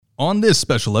On this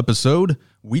special episode,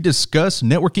 we discuss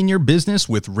networking your business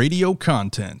with radio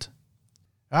content.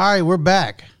 All right, we're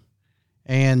back.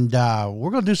 And we're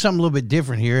going to do something a little bit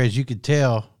different here. As you could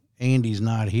tell, Andy's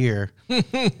not here.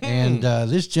 And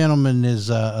this gentleman is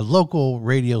a local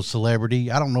radio celebrity.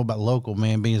 I don't know about local,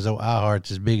 man, being as though iHeart's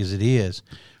as big as it is.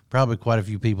 Probably quite a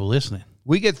few people listening.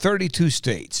 We get 32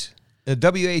 states. The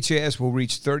WHAS will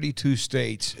reach 32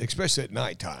 states, especially at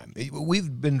nighttime.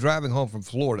 We've been driving home from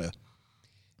Florida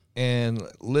and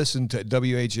listen to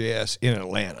WHAS in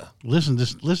Atlanta. Listen to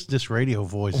this radio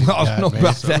voice. Well, I don't know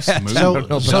about that. Smooth. I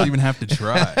don't even have to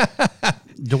try.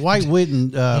 Dwight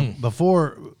Witten,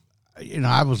 before,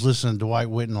 I was listening to Dwight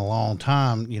Witten a long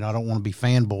time. I don't want to be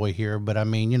fanboy here, but I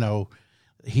mean,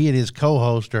 he and his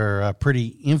co-host are pretty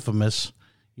infamous,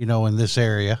 in this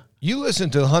area. You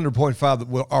listened to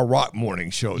 100.5, our rock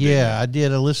morning show, didn't Yeah, you? I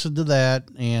did. I listened to that.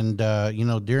 And,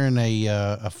 during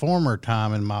a former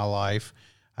time in my life,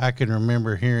 I can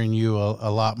remember hearing you a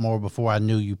lot more before I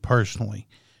knew you personally.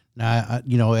 Now,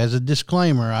 as a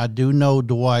disclaimer, I do know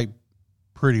Dwight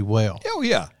pretty well. Oh,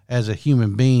 yeah. As a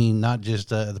human being, not just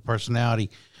the personality.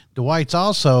 Dwight's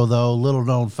also, though, little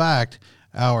known fact,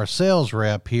 our sales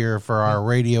rep here for our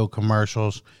radio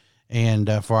commercials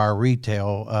and for our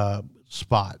retail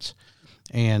spots.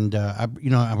 And I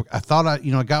thought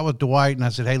I got with Dwight and I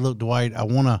said, hey, look, Dwight, I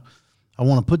want to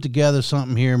put together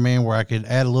something here, man, where I could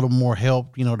add a little more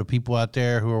help, to people out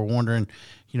there who are wondering,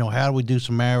 how do we do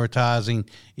some advertising?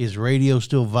 Is radio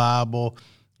still viable?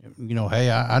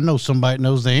 Hey, I know somebody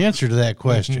knows the answer to that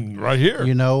question. Right here.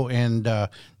 And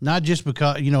not just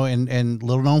because, and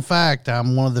little known fact,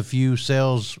 I'm one of the few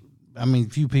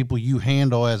people you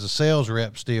handle as a sales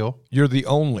rep still. You're the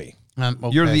only. Okay.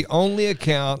 You're the only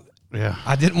account. Yeah.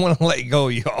 I didn't want to let go,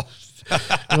 y'all.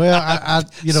 Well,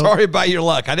 Sorry about your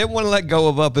luck. I didn't want to let go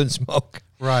of Up in Smoke.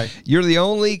 Right. You're the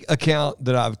only account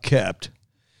that I've kept.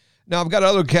 Now, I've got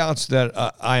other accounts that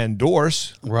I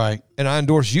endorse. Right. And I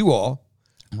endorse you all.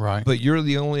 Right. But you're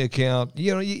the only account,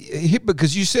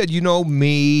 because you said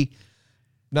me,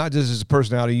 not just as a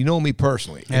personality, you know me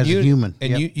personally. As a human.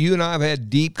 And you and I have had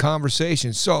deep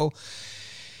conversations. So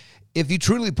if you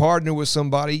truly partner with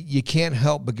somebody, you can't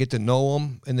help but get to know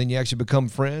them, and then you actually become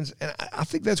friends. And I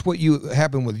think that's what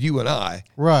happened with you and I.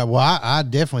 Right. Well, I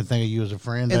definitely think of you as a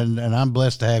friend, and I'm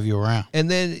blessed to have you around. And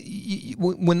then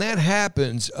when that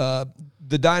happens,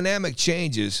 the dynamic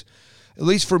changes. At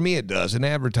least for me it does in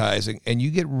advertising, and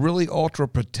you get really ultra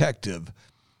protective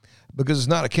because it's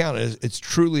not a count, it's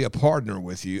truly a partner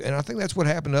with you. And I think that's what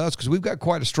happened to us because we've got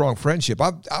quite a strong friendship.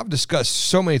 I've discussed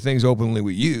so many things openly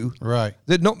with you. Right.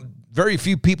 That very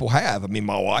few people have. I mean,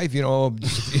 my wife,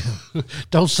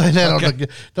 Don't say that on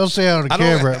the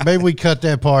camera. Maybe we cut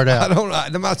that part out.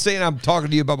 I'm not saying I'm talking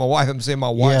to you about my wife. I'm saying my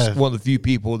wife's one of the few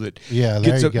people that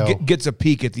gets a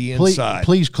peek at the inside.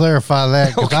 Please clarify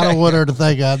that because I don't want her to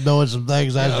think I'm knowing some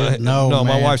things I shouldn't know. No,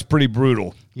 man. my wife's pretty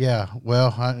brutal. Yeah.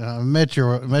 Well, I met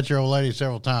your old lady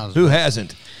several times. Who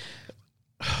hasn't?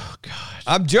 Oh, gosh.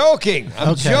 I'm joking.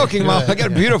 I'm joking, Mom. I got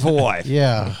a beautiful wife.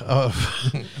 Yeah.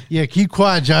 Yeah, keep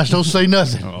quiet, Josh. Don't say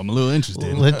nothing. Oh, I'm a little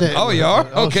interested. You are?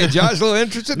 Okay, Josh, a little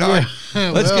interested? All right.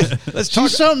 Let's talk.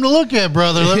 She's something to look at,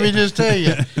 brother. Let me just tell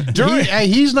you.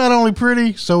 He's not only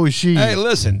pretty, so is she. Hey,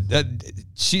 listen.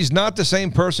 She's not the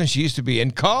same person she used to be.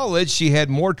 In college, she had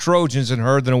more Trojans in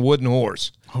her than a wooden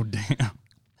horse. Oh, damn.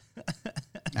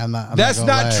 That's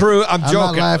not true. I'm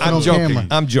joking.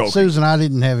 I'm joking. Susan, I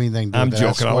didn't have anything to do with that.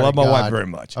 I'm joking. I love my wife very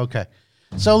much. Okay.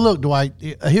 So look, Dwight,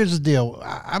 here's the deal.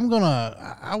 I want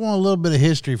a little bit of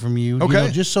history from you. Okay.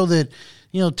 Just so that,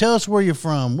 tell us where you're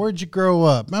from. Where'd you grow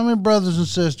up? How many brothers and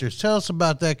sisters? Tell us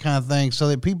about that kind of thing so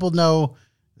that people know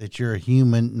that you're a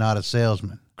human, not a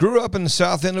salesman. Grew up in the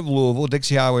south end of Louisville,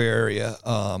 Dixie Highway area.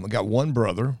 I got one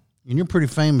brother. And you're pretty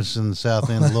famous in the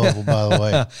south end of Louisville, by the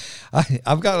way.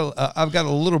 I've got a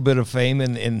little bit of fame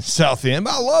in the south end,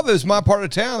 but I love it. It's my part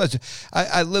of town.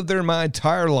 I lived there my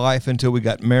entire life until we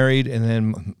got married, and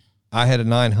then I had a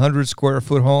 900 square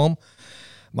foot home.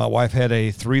 My wife had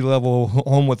a 3-level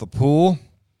home with a pool.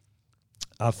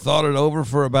 I thought it over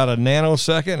for about a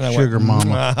nanosecond. And Sugar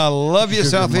mama. I love you,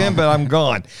 South End, but I'm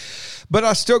gone. But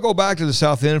I still go back to the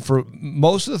South End for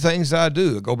most of the things that I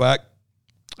do. I go back.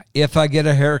 If I get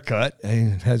a haircut,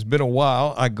 and it has been a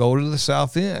while, I go to the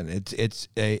South End. It's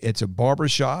a barber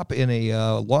shop in a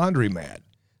laundromat.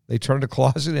 They turned a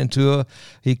closet into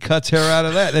he cuts hair out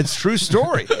of that. That's a true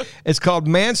story. It's called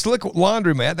Man Slick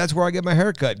Laundromat. That's where I get my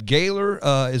haircut. Gaylor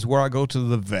is where I go to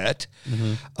the vet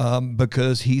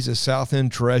because he's a South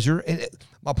End treasure. And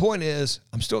my point is,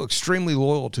 I'm still extremely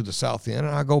loyal to the South End,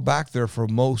 and I go back there for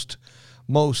most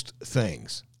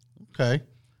things. Okay.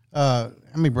 How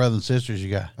many brothers and sisters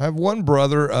you got? I have one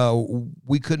brother.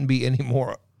 We couldn't be any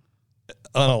more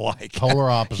unalike. Polar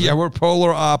opposite. Yeah, we're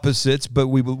polar opposites, but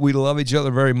we love each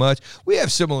other very much. We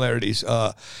have similarities.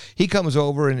 He comes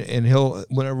over and he'll,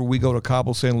 whenever we go to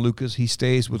Cabo San Lucas, he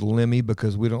stays with Lemmy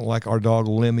because we don't like our dog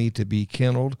Lemmy to be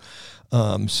kenneled.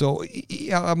 So,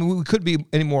 yeah, I mean, we could be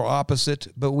any more opposite,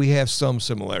 but we have some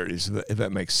similarities, if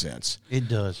that makes sense. It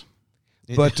does.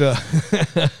 But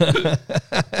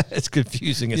it's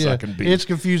confusing as I can be. It's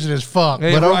confusing as fuck.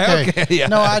 Hey, but right, okay. yeah,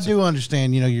 no, I do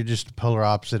understand. You're just polar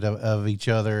opposite of each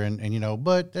other, and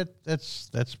but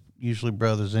that's usually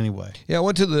brothers anyway. Yeah, I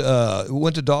went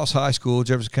to Doss High School,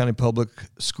 Jefferson County Public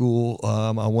School.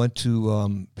 I went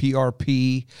to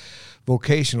PRP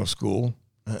Vocational School.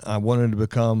 I wanted to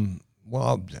become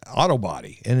auto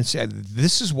body, and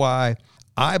this is why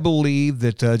I believe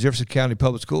that Jefferson County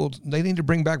Public Schools, they need to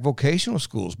bring back vocational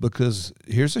schools, because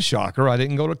here's a shocker. I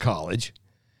didn't go to college.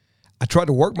 I tried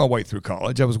to work my way through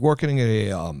college. I was working at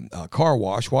a car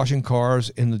wash, washing cars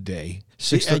in the day.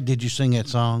 Did you sing that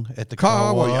song at the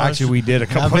car wash? Actually, we did a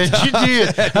couple of times. I bet you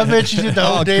did. I bet you did the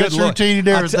whole dance routine and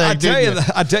everything.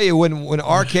 I tell you, when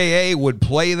RKA would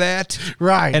play that,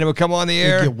 right, and it would come on the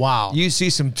air, get wild. You see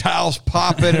some towels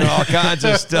popping and all kinds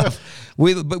of stuff.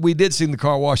 But we did sing the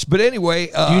car wash. But anyway,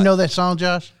 do you know that song,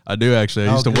 Josh? I do, actually.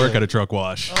 I used to work at a truck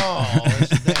wash. Oh,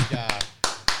 this is that guy.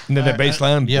 And then that bass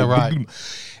line. Yeah, right.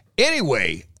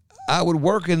 Anyway, I would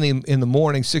work in the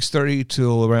morning, 6:30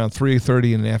 till around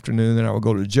 3:30 in the afternoon. Then I would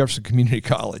go to Jefferson Community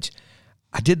College.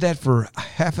 I did that for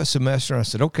half a semester. And I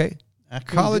said, okay,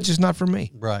 college is not for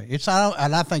me. Right.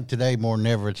 And I think today more than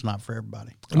ever, it's not for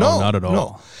everybody. No, not at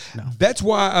all. No. That's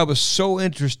why I was so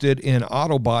interested in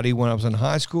auto body when I was in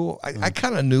high school. I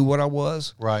kind of knew what I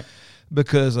was. Right.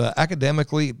 Because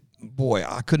academically, boy,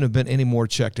 I couldn't have been any more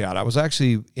checked out. I was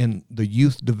actually in the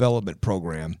youth development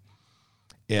program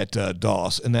at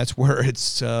Doss, and that's where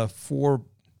it's for,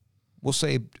 we'll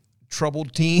say,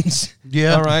 troubled teens.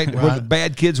 Yeah. All right. Where the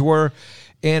bad kids were.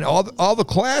 And all the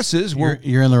classes were...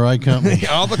 You're in the right company.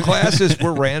 All the classes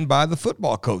were ran by the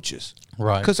football coaches.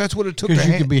 Right. Because that's what it took Because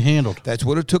you could be handled. That's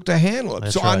what it took to handle it.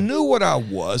 That's so right. I knew what I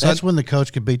was. That's when the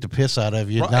coach could beat the piss out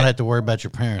of you and not have to worry about your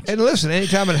parents. And listen,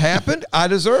 anytime it happened, I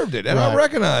deserved it. And I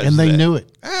recognized And they that. knew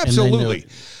it. Absolutely.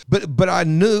 But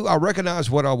I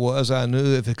recognized what I was. I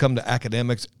knew if it come to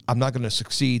academics, I'm not going to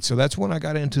succeed. So that's when I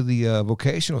got into the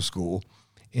vocational school,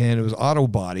 and it was auto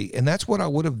body. And that's what I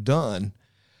would have done.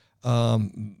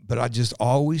 But I just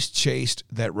always chased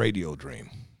that radio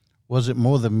dream. Was it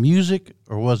more the music,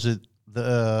 or was it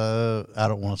the I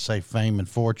don't want to say fame and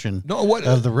fortune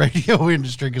of the radio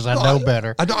industry, because I know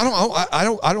better. I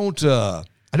don't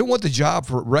want the job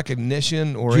for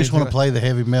recognition or. You just want to play the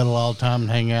heavy metal all the time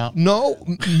and hang out. No,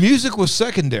 music was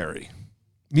secondary.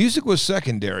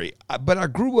 But I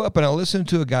grew up and I listened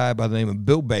to a guy by the name of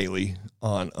Bill Bailey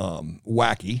on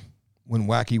Wacky, when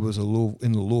Wacky was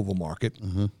in the Louisville market.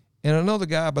 Mm-hmm. And another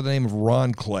guy by the name of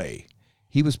Ron Clay.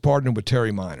 He was partnered with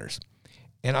Terry Miners.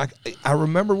 And I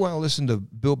remember when I listened to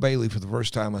Bill Bailey for the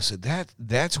first time, I said,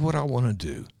 that's what I want to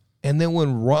do. And then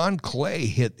when Ron Clay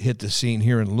hit the scene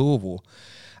here in Louisville,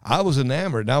 I was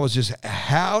enamored. And I was just,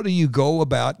 how do you go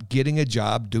about getting a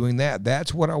job doing that?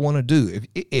 That's what I want to do.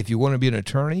 If you want to be an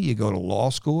attorney, you go to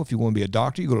law school. If you want to be a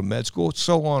doctor, you go to med school,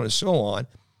 so on and so on.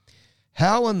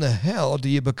 How in the hell do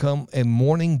you become a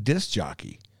morning disc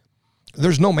jockey?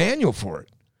 There's no manual for it.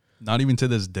 Not even to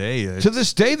this day. To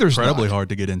this day, there's incredibly not. hard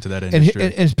to get into that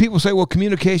industry. And people say, well,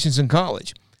 communications in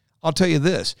college. I'll tell you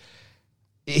this.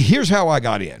 Here's how I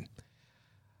got in.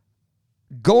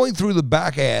 Going through the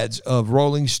back ads of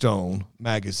Rolling Stone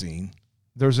magazine,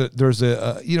 there's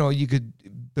a you could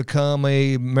become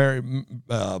a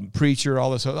preacher,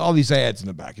 all these ads in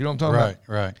the back. You know what I'm talking about?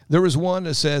 Right. There was one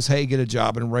that says, hey, get a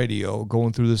job in radio,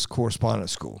 going through this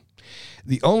correspondence school.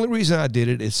 The only reason I did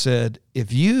it is said,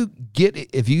 if you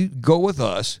go with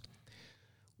us,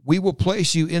 we will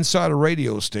place you inside a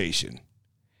radio station,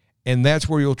 and that's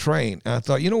where you'll train. And I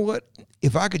thought, you know what?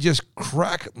 If I could just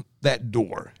crack that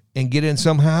door and get in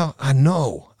somehow, I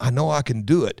know I can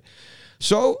do it.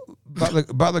 So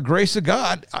by the grace of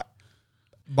God,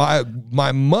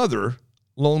 my mother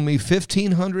loaned me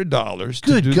 $1,500.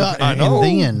 Good God! I know.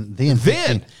 And then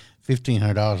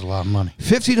 $1,500 is a lot of money.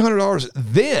 $1,500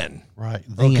 then. Right.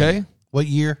 Then. Okay. What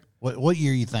year? What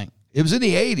year you think? It was in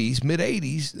the 80s, mid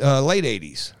 80s, late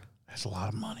 80s. That's a lot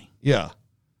of money. Yeah.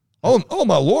 Oh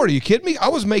my Lord, are you kidding me? I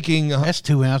was making... that's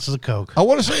 2 ounces of Coke. I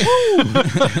want to say...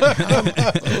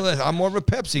 I'm more of a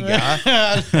Pepsi guy.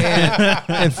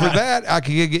 and for that, I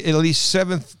could get at least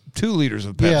 2 liters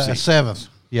of Pepsi. Yeah, a seventh.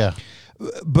 Yeah.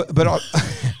 But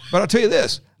I'll tell you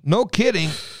this. no kidding.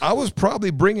 I was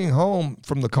probably bringing home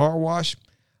from the car wash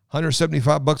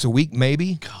 $175 a week,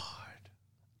 maybe. God.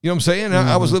 You know what I'm saying?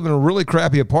 I was living in a really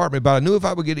crappy apartment, but I knew if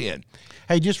I would get in.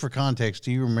 Hey, just for context,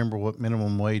 do you remember what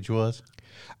minimum wage was?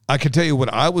 I can tell you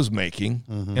what I was making,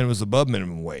 and it was above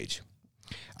minimum wage.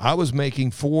 I was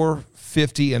making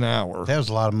 $4.50 an hour. That was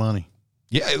a lot of money.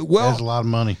 Yeah, well, that was a lot of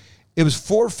money. It was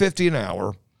 $4.50 an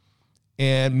hour,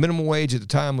 and minimum wage at the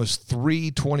time was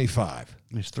 $3.25.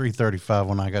 It was $3.35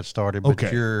 when I got started, but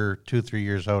Okay. You're 2 or 3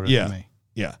 years older than me.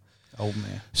 Yeah. Old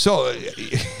man. So,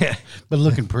 but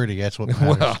looking pretty, that's what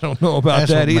matters. well, I don't know about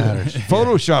That's that what either. matters.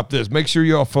 Photoshop this. Make sure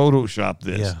y'all Photoshop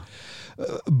this. Yeah.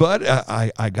 But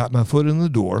I got my foot in the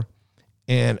door,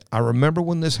 and I remember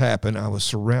when this happened, I was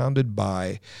surrounded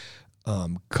by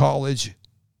college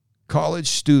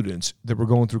students that were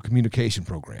going through communication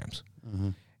programs.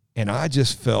 And I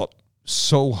just felt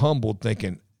so humbled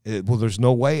thinking, well, there's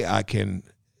no way I can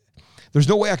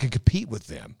compete with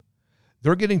them.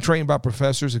 They're getting trained by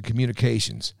professors in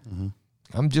communications.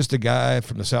 I'm just a guy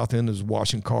from the South End who's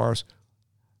washing cars.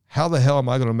 How the hell am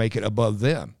I going to make it above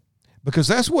them? Because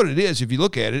that's what it is. If you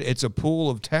look at it, it's a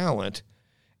pool of talent,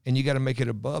 and you got to make it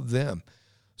above them.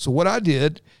 So what I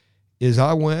did is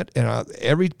I went and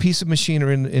every piece of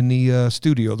machinery in the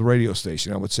studio, the radio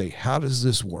station, I would say, how does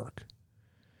this work?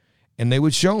 And they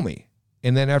would show me.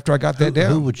 And then after I got that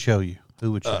down. Who would show you?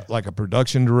 Who would show you? Like a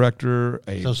production director,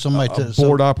 a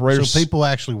board operator. So people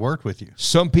actually worked with you.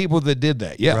 Some people that did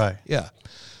that, yeah. Right. Yeah.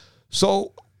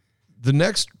 So the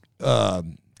next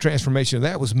transformation of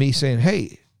that was me saying,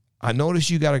 hey, I noticed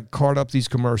you got to cart up these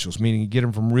commercials, meaning you get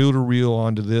them from reel to reel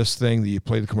onto this thing that you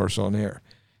play the commercial on air.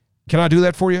 Can I do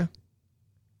that for you?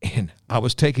 And I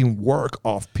was taking work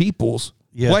off people's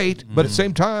plate, but at the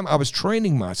same time, I was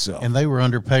training myself. And they were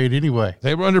underpaid anyway.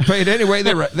 They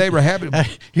were happy.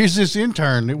 Here's this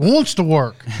intern that wants to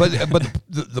work. But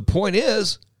the point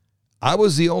is, I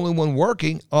was the only one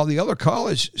working. All the other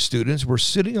college students were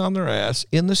sitting on their ass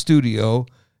in the studio,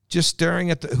 just staring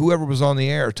at whoever was on the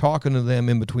air, talking to them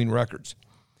in between records.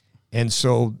 And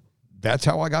so that's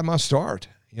how I got my start,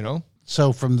 you know?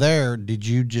 So from there, did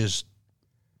you just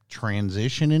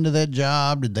transition into that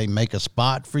job? Did they make a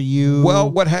spot for you?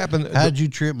 Well, what happened? How did you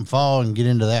trip and fall and get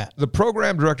into that? The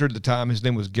program director at the time, his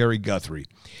name was Gary Guthrie.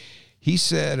 He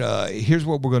said, here's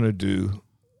what we're going to do.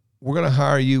 We're going to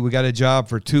hire you. We got a job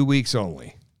for 2 weeks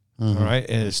only. All right.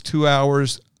 And it's 2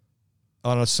 hours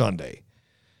on a Sunday,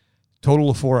 total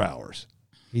of 4 hours.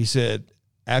 He said,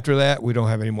 after that, we don't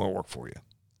have any more work for you.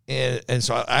 And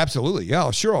so absolutely.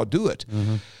 Yeah, sure. I'll do it.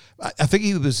 I think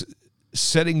he was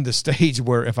setting the stage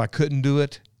where if I couldn't do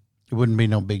it, it wouldn't be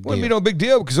no big deal. Wouldn't be no big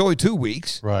deal because only 2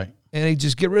 weeks. Right. And he'd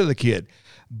just get rid of the kid.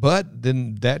 But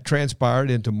then that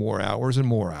transpired into more hours and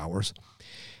more hours.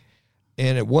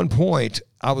 And at one point,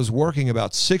 I was working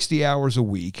about 60 hours a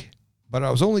week, but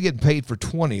I was only getting paid for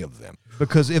 20 of them.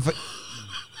 Because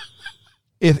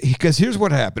because here's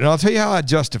what happened. And I'll tell you how I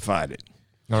justified it.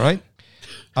 All right?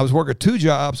 I was working 2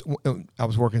 jobs. I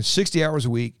was working 60 hours a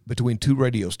week between 2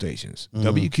 radio stations,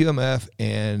 WQMF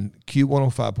and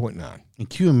Q105.9. And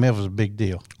QMF was a big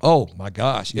deal. Oh, my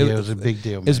gosh. It was a big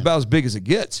deal, man. It's about as big as it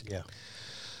gets. Yeah.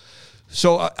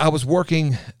 So I was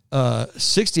working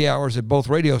 60 hours at both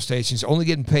radio stations, only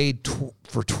getting paid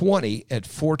for 20 at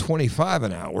 $4.25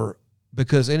 an hour,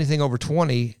 because anything over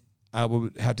 20, I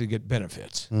would have to get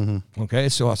benefits. Okay,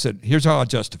 so I said, here's how I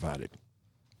justified it.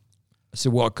 I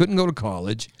said, well, I couldn't go to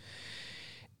college.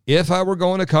 If I were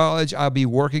going to college, I'd be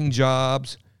working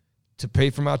jobs to pay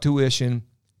for my tuition.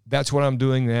 That's what I'm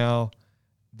doing now.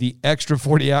 The extra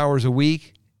 40 hours a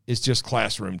week is just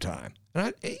classroom time.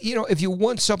 And if you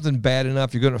want something bad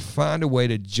enough, you're going to find a way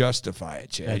to justify it,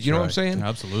 Chad. That's you know right. what I'm saying?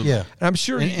 Absolutely. Yeah. And I'm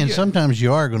sure. And sometimes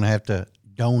you are going to have to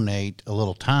donate a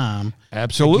little time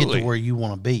Absolutely. to get to where you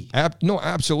want to be. No,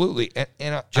 absolutely.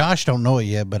 And Josh don't know it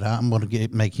yet, but I'm going to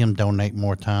make him donate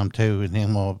more time too, and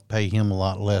then we'll pay him a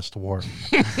lot less to work.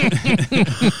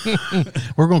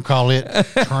 We're going to call it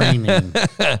training.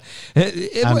 I'm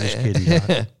just kidding,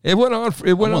 Josh. It went on.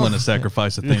 It went I'm on. willing to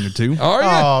sacrifice a thing or two. Are you?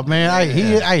 Oh man,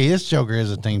 this Joker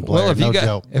is a team player. Well, if no you got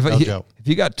joke. if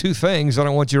you got 2 things, I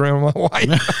don't want you around my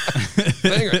wife.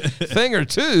 thing or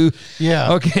two.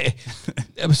 Yeah. Okay.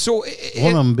 So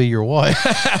one of them be your wife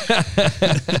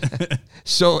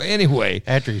So anyway,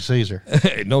 after he sees her.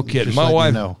 Hey, no kidding. Just letting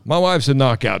you know. My wife's a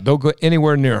knockout. Don't go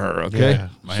anywhere near her. Okay. Yeah.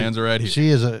 My hands are right here. She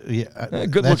is that's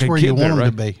good-looking where kid you want there, him to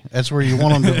right? be. That's where you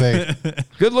want him to be.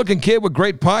 Good looking kid with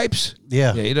great pipes.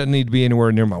 Yeah. Yeah. He doesn't need to be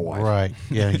anywhere near my wife. Right.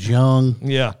 Yeah. He's young.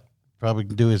 Yeah. Probably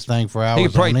can do his thing for He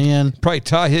hours could on end. probably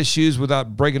tie his shoes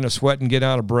without breaking a sweat and get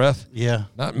out of breath. Yeah.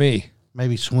 Not me.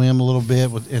 Maybe swim a little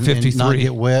bit and not 53.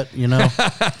 get wet, you know.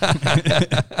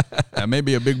 I may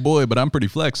be a big boy, but I'm pretty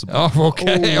flexible. Oh,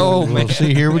 okay. Oh, man. Well,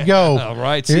 see, here we go. All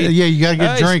right. Yeah, See, you got to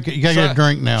get a drink. You got to get a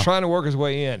drink now. Trying to work his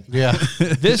way in. Yeah,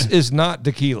 This is not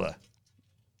tequila.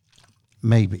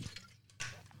 maybe.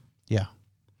 Yeah.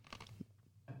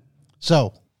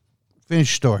 So, finish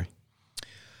your story.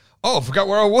 Oh, I forgot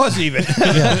where I was even.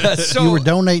 Yeah. So, You were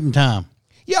donating time.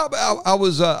 yeah, I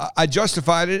was. I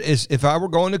justified it as if I were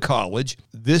going to college,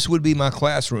 this would be my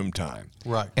classroom time.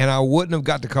 Right. And I wouldn't have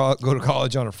got to go to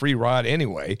college on a free ride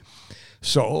anyway.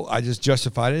 So I just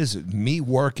justified it as me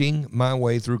working my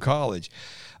way through college.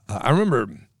 I remember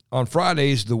on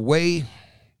Fridays,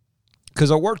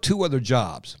 because I worked 2 other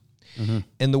jobs. Mm-hmm.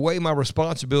 And the way my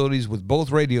responsibilities with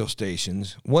both radio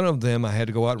stations, one of them I had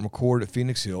to go out and record at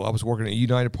Phoenix Hill. I was working at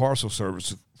United Parcel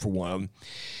Service for one of them.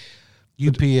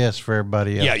 UPS for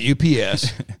everybody else. Yeah,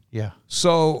 UPS. Yeah.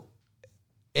 So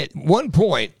at one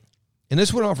point, and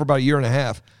this went on for about a year and a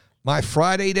half, my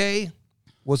Friday day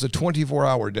was a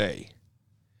 24-hour day.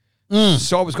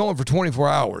 So I was going for 24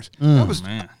 hours. I was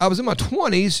in my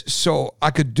 20s, so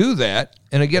I could do that.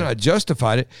 And again, I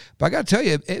justified it. But I got to tell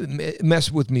you, it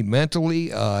messed with me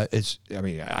mentally. I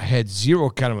had zero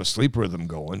kind of a sleep rhythm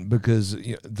going because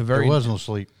There was no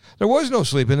sleep. There was no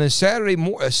sleep. And then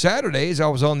Saturdays, I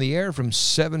was on the air from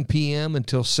 7 p.m.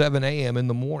 until 7 a.m. in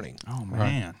the morning. Oh,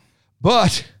 man. Right.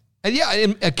 But,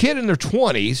 and a kid in their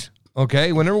 20s,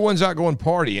 okay, when everyone's out going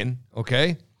partying,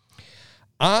 okay,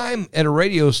 I'm at a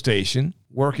radio station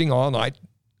working all night,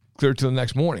 clear to the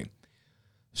next morning.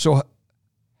 So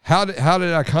how did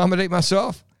I accommodate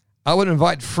myself? I would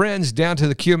invite friends down to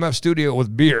the QMF studio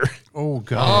with beer. Oh,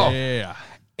 God. Yeah.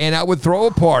 And I would throw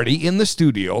a party in the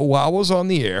studio while I was on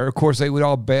the air. Of course, they would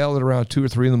all bail at around 2 or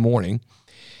 3 in the morning.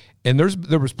 And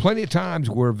there was plenty of times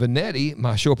where Vanetti,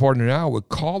 my show partner now, would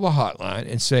call the hotline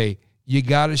and say, "You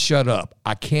got to shut up.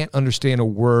 I can't understand a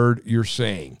word you're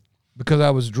saying." Because I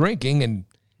was drinking and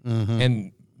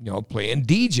playing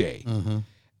DJ. Mm-hmm.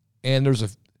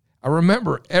 And I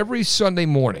remember every Sunday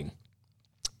morning,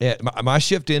 my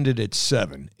shift ended at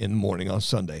 7 in the morning on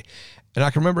Sunday. And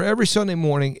I can remember every Sunday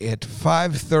morning at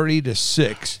 5:30 to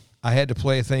 6, I had to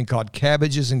play a thing called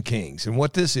Cabbages and Kings. And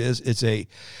what this is, it's a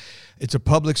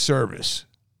public service.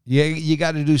 You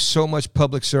got to do so much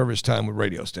public service time with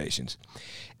radio stations.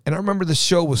 And I remember the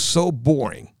show was so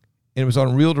boring, and it was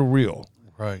on reel to reel.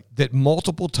 Right. That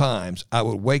multiple times I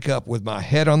would wake up with my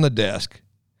head on the desk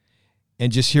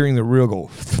and just hearing the reel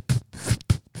go.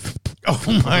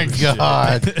 Oh my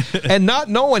God! And not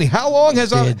knowing how long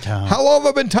have I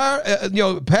been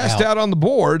tired, passed out on the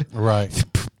board, right?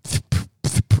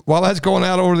 While that's going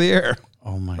out over the air.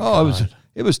 Oh my God!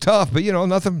 It was tough, but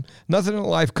nothing in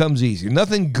life comes easy.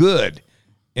 Nothing good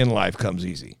in life comes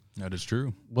easy. That is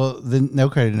true. Well, then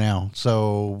okay. Now,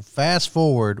 so fast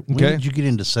forward. When did you get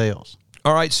into sales?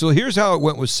 All right, so here's how it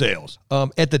went with sales.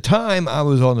 At the time, I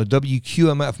was on the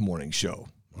WQMF morning show,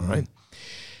 all right?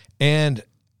 And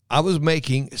I was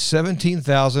making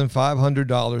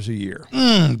 $17,500 a year.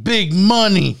 Big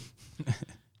money.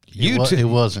 It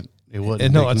wasn't. It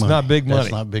wasn't. No, it's not big money.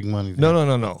 That's not big money.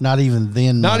 No. Not even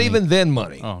then. Not even then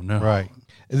money. Oh, no. Right.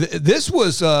 This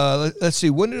was, let's see,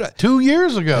 when did 2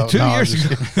 years ago. 2 years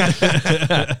ago.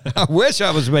 I wish I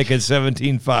was making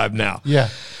 $17,500 now. Yeah.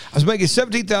 I was making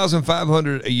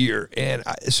 $17,500 a year. And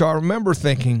so I remember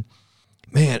thinking,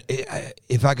 man,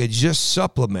 if I could just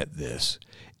supplement this,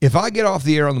 if I get off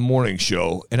the air on the morning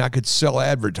show and I could sell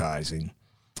advertising,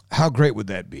 how great would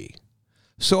that be?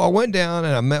 So I went down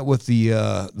and I met with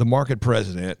the market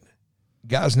president.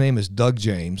 Guy's name is Doug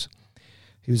James.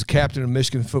 He was the captain of the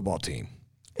Michigan football team.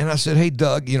 And I said, "Hey,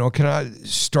 Doug, can I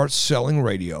start selling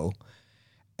radio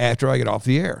after I get off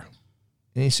the air?"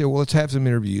 And he said, "Well, let's have some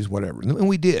interviews, whatever." And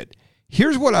we did.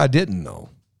 Here's what I didn't know.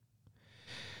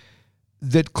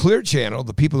 That Clear Channel,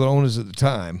 the people that owned us at the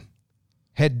time,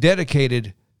 had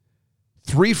dedicated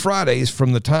 3 Fridays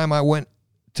from the time I went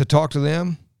to talk to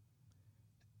them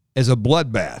as a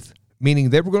bloodbath, meaning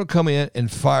they were going to come in and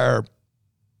fire.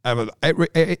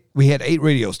 We had 8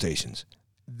 radio stations.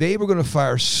 They were going to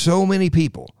fire so many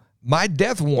people. My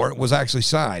death warrant was actually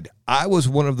signed. I was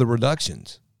one of the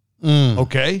reductions.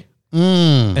 Okay?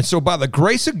 And so by the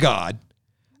grace of God,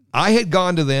 I had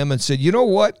gone to them and said, "You know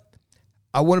what?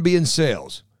 I want to be in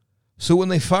sales." So when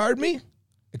they fired me,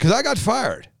 because I got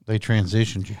fired. They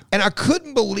transitioned you. And I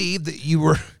couldn't believe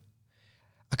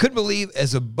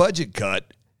as a budget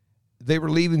cut, they were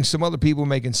leaving some other people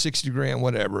making $60,000,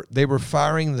 whatever. They were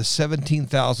firing the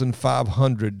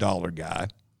 $17,500 guy.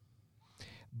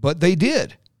 But they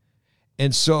did.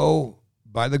 And so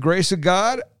by the grace of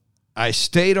God, I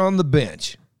stayed on the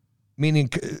bench. meaning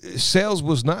sales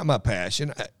was not my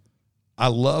passion. I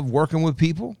love working with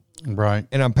people. Right.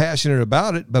 And I'm passionate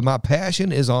about it, but my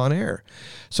passion is on air.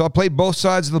 So I played both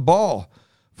sides of the ball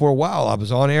for a while. I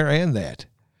was on air and that.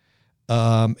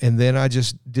 And then I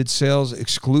just did sales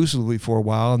exclusively for a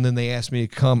while, and then they asked me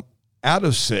to come out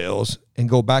of sales and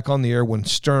go back on the air when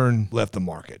Stern left the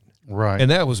market. Right.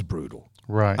 And that was brutal.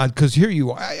 Right. Because here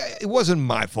you are. It wasn't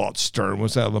my fault Stern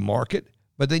was out of the market.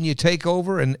 But then you take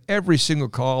over, and every single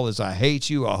call is, I hate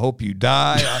you, I hope you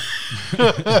die.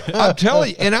 I'm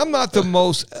telling you, and I'm not the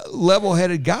most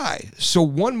level-headed guy. So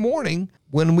one morning,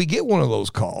 when we get one of those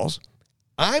calls,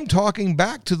 I'm talking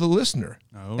back to the listener.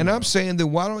 And I'm saying,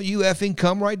 then why don't you effing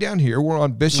come right down here? We're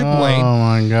on Bishop Lane. Oh,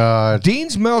 my God.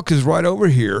 Dean's Milk is right over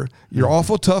here. You're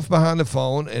awful tough behind the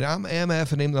phone, and I'm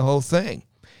MFing him the whole thing.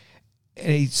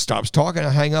 And he stops talking, I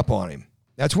hang up on him.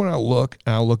 That's when I look,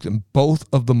 and both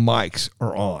of the mics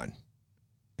are on.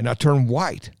 And I turn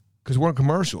white because we're in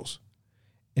commercials.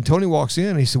 And Tony walks in,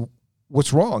 and he said,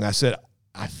 what's wrong? I said,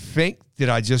 I think that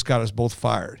I just got us both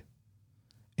fired.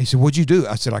 He said, what'd you do?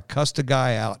 I said, I cussed a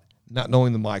guy out, not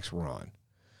knowing the mics were on.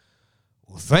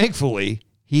 Well, thankfully,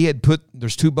 he had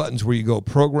there's 2 buttons where you go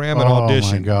program and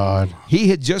audition. Oh, my God. He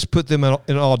had just put them in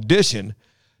an audition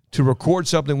to record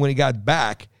something when he got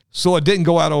back, so it didn't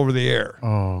go out over the air.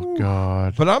 Oh,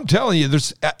 God. But I'm telling you,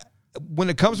 there's when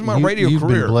it comes to my radio you've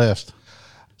career, been blessed.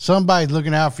 Somebody's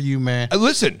looking out for you, man.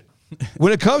 Listen,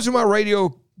 when it comes to my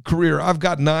radio career, I've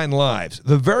got 9 lives.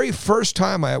 The very first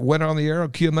time I went on the air on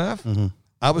QMF,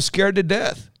 I was scared to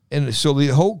death. And so the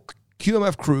whole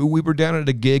QMF crew, we were down at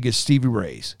a gig at Stevie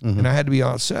Ray's, and I had to be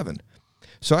on at 7.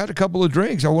 So I had a couple of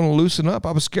drinks. I want to loosen up.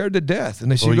 I was scared to death.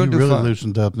 And they said, Well, you're you going to do really fine.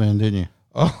 loosened up then, didn't you?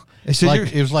 Oh, they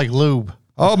said, It was like lube.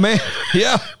 oh, man,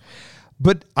 yeah.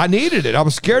 But I needed it. I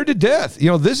was scared to death. You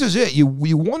know, this is it. You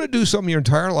want to do something your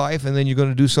entire life, and then you're going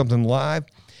to do something live,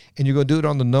 and you're going to do it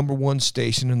on the #1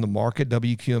 station in the market,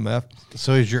 WQMF.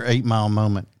 So is your 8 Mile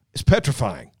moment. It's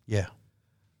petrifying. Yeah.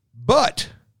 But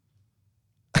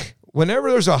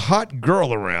whenever there's a hot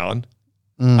girl around,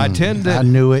 I tend to... I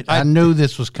knew it. I knew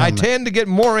this was I coming. tend to get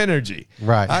more energy.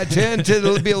 Right. I tend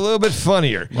to be a little bit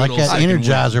funnier. Like that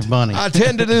Energizer bunny. I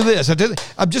tend to do this.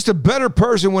 I'm just a better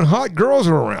person when hot girls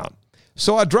are around.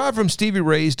 So I drive from Stevie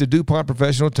Ray's to DuPont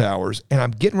Professional Towers, and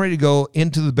I'm getting ready to go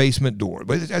into the basement door.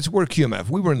 But that's where QMF,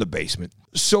 we were in the basement.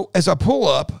 So as I pull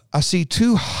up, I see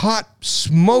 2 hot,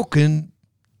 smoking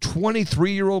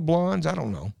 23-year-old blondes. I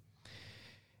don't know.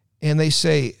 And they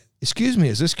say, excuse me,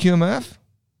 is this QMF?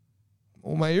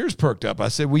 Well, my ears perked up. I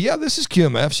said, well, yeah, this is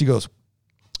QMF. She goes,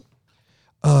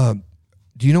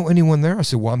 do you know anyone there? I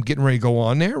said, well, I'm getting ready to go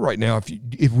on there right now.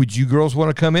 Would you girls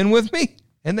want to come in with me?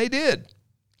 And they did.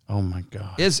 Oh, my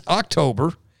God. It's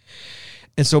October.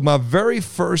 And so my very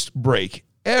first break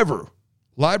ever,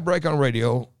 live break on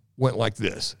radio, went like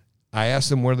this. I asked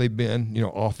them where they've been,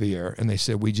 off the air, and they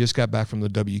said, we just got back from the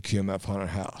WQMF Haunted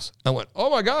House. I went, oh,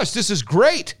 my gosh, this is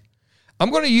great. I'm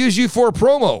going to use you for a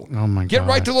promo. Oh, my God. Get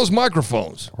right to those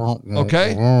microphones.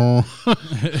 Okay?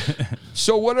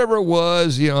 So whatever it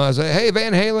was, I was like, hey,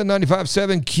 Van Halen,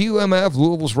 95.7, QMF,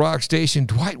 Louisville's rock station.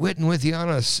 Dwight Witten with you on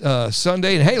a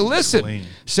Sunday. And hey, listen,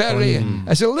 Saturday.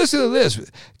 I said, listen to this.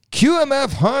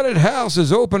 QMF Haunted House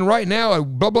is open right now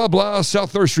at blah, blah, blah,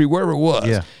 South 3rd Street, wherever it was.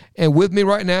 Yeah. And with me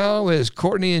right now is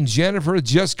Courtney and Jennifer,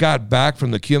 just got back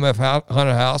from the QMF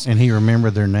Haunted House. And he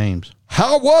remembered their names.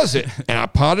 How was it? And I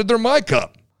potted their mic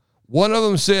up. One of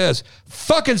them says,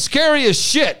 fucking scary as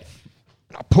shit.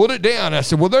 I put it down. I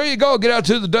said, well, there you go. Get out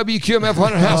to the WQMF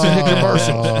Haunted House and hit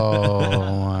commercials.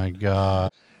 Oh, my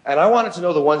God. And I wanted to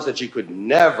know the ones that you could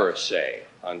never say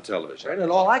on television. And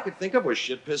all I could think of was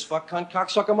shit, piss, fuck, cunt,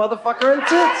 cocksucker, motherfucker, and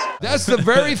tits. That's the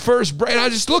very first break. And I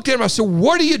just looked at him. I said,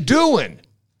 what are you doing?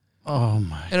 Oh,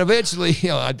 my. And eventually,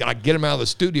 I get him out of the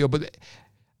studio. But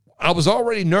I was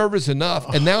already nervous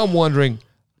enough. And now I'm wondering,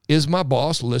 is my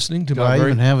boss listening to Do my I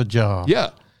even have a job?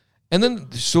 Yeah. And then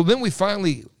we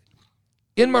finally,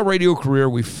 in my radio career,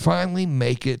 we finally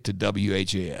make it to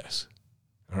WHAS.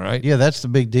 All right? Yeah, that's the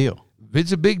big deal.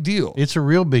 It's a big deal. It's a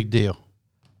real big deal.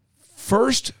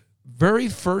 Very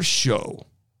first show,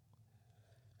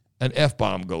 an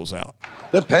F-bomb goes out.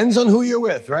 Depends on who you're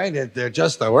with, right? They're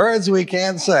just the words we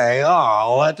can't say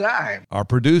all the time. Our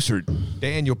producer,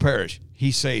 Daniel Parrish,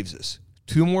 he saves us.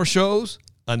 2 more shows,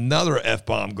 another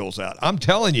F-bomb goes out. I'm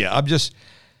telling you,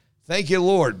 thank you,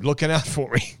 Lord, looking out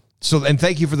for me. So, and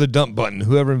thank you for the dump button,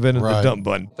 whoever invented the dump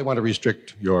button. They want to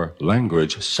restrict your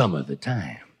language some of the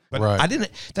time. But I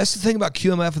didn't, that's the thing about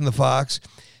QMF and the Fox.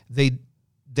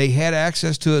 They had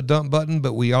access to a dump button,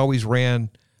 but we always ran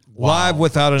live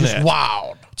without a net.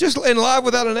 Wild. Just and live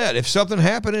without a net. If something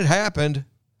happened, it happened.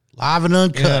 Live and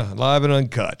uncut. Yeah, live and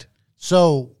uncut.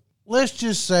 So let's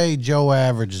just say Joe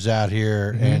Average is out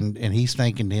here and he's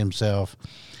thinking to himself,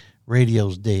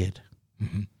 radio's dead.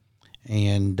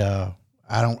 And I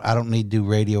don't need to do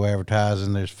radio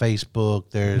advertising. There's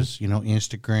Facebook, there's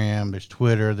Instagram, there's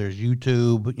Twitter, there's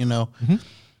YouTube,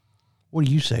 What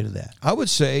do you say to that? I would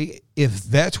say if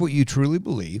that's what you truly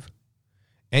believe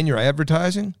and you're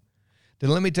advertising, then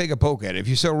let me take a poke at it. If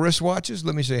you sell wristwatches,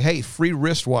 let me say, hey, free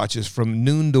wristwatches from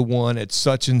noon to 1 at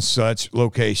such and such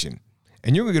location.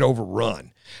 And you're going to get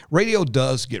overrun. Radio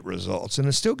does get results, and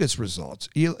it still gets results.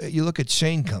 You look at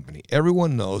Shane Company.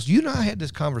 Everyone knows. You and I had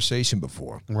this conversation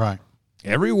before. Right.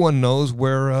 Everyone knows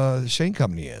where Shane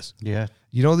Company is. Yeah.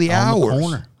 You know the On hours. the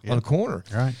corner. On the corner.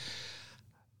 Right.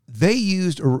 They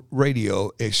used a radio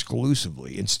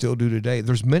exclusively and still do today.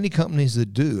 There's many companies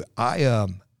that do.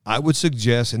 I would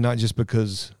suggest, and not just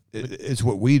because it's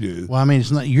what we do. Well, I mean,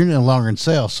 it's not. You're no longer in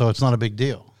sales, so it's not a big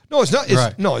deal. No, it's not.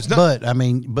 Right. No, it's not. But I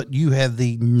mean, but you have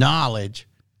the knowledge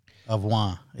of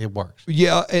why it works.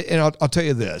 Yeah, and I'll tell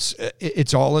you this: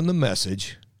 it's all in the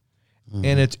message,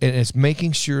 and it's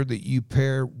making sure that you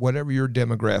pair whatever your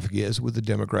demographic is with the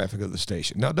demographic of the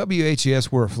station. Now,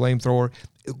 WHS, we're a flamethrower.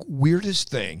 Weirdest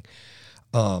thing,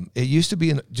 it used to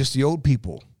be just the old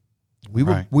people. We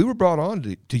were brought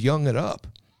on to young it up.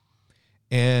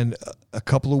 And a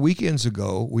couple of weekends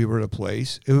ago, we were at a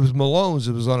place. It was Malone's.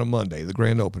 It was on a Monday, the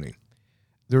grand opening.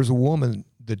 There was a woman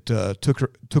that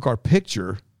took our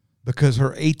picture because her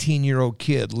 18-year-old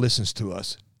kid listens to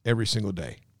us every single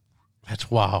day.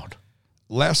 That's wild.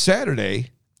 Last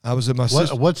Saturday, I was at my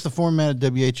sister. What's the format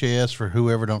of WHAS for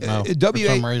whoever don't know? For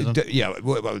some reason?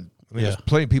 There's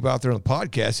plenty of people out there on the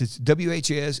podcast. It's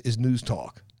WHAS is news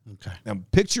talk. Okay. Now,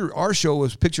 our show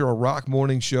is picture a rock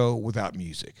morning show without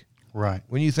music. Right.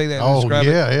 When you say that, describe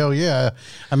it. Hell yeah.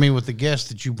 I mean, with the guests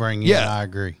that you bring in, I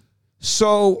agree.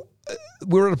 So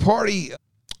we were at a party.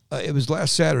 It was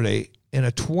last Saturday, and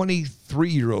a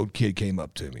 23-year-old kid came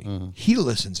up to me. He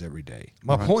listens every day.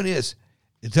 My point is,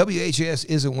 WHS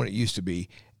isn't what it used to be.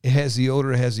 It has the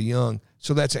older, it has the young,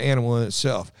 so that's an animal in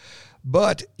itself.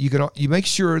 But you make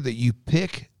sure that you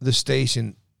pick the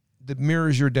station that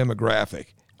mirrors your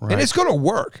demographic, and it's going to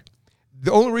work.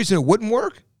 The only reason it wouldn't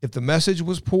work if the message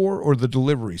was poor or the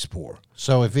delivery's poor.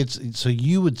 So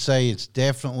you would say it's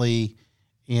definitely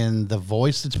in the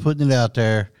voice that's putting it out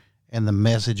there and the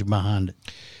message behind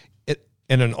it.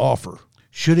 And an offer.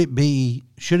 Should it be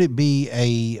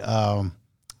a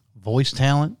voice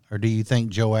talent, or do you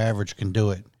think Joe Average can do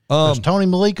it? Because Tony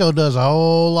Maliko does a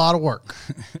whole lot of work.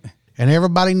 And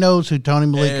everybody knows who Tony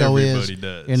Maliko is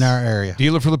in our area.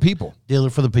 Dealer for the people. Dealer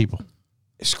for the people.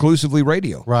 Exclusively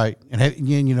radio. Right. And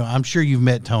I'm sure you've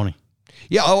met Tony.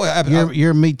 Yeah. You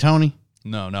ever meet Tony?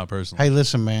 No, not personally. Hey,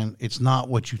 listen, man, it's not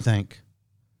what you think.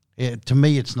 To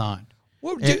me, it's not.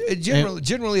 Well,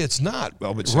 generally, it's not.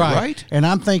 Well, but right. And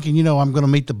I'm thinking, I'm going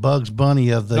to meet the Bugs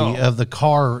Bunny of the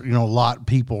car, lot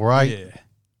people, right? Yeah.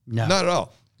 No, not at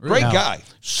all. Great guy.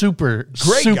 Super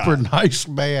nice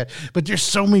man. But there's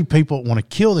so many people that want to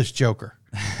kill this Joker.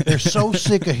 They're so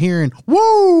sick of hearing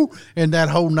 "woo" and that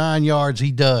whole 9 yards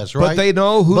he does, right? But they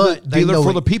know who the dealer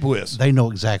for the people is. They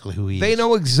know exactly who he is. They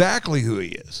know exactly who he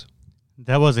is.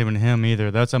 That wasn't even him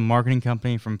either. That's a marketing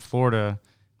company from Florida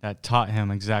that taught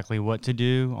him exactly what to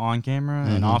do on camera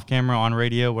and off camera, on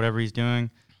radio, whatever he's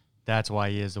doing. That's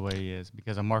why he is the way he is,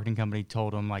 because a marketing company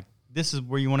told him, like, this is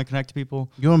where you want to connect to people.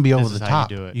 You want to be over the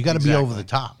top. You got to be Exactly. over the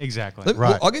top. Exactly. Right.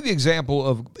 Well, I'll give you an example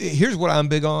of, here's what I'm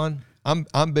big on.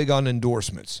 I'm big on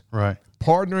endorsements. Right.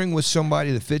 Partnering with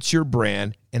somebody that fits your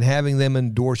brand and having them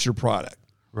endorse your product.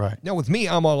 Right. Now, with me,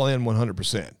 I'm all in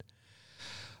 100%.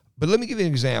 But let me give you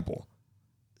an example.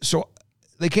 So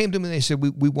they came to me and they said,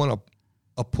 we want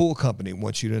a pool company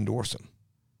wants you to endorse them.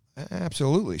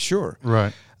 Absolutely, sure.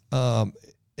 Right.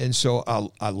 And so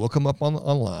I look them up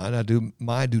online. I do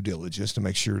my due diligence to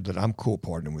make sure that I'm cool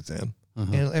partnering with them.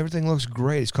 And everything looks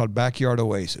great. It's called Backyard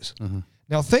Oasis.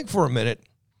 Now, think for a minute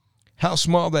how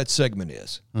small that segment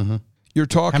is. You're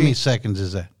talking. How many seconds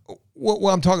is that? Well,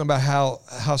 I'm talking about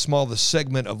how small the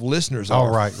segment of listeners are.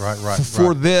 Oh, right.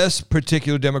 For this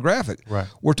particular demographic. Right.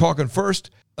 We're talking first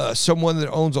someone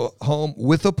that owns a home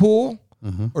with a pool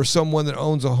or someone that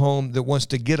owns a home that wants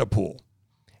to get a pool.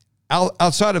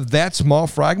 Outside of that small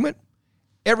fragment,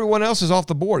 everyone else is off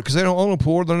the board because they don't own a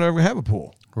pool or they'll never have a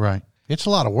pool. Right. It's a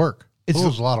lot of work.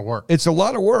 Pool's a lot of work. It's a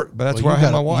lot of work, but that's where I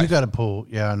have my wife. You got a pool.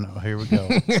 Yeah, I know. Here we go.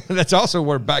 That's also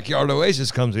where Backyard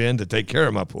Oasis comes in to take care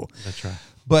of my pool. That's right.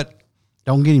 But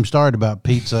don't get him started about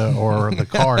pizza or the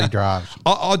car he drives.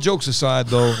 All jokes aside,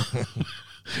 though,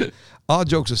 all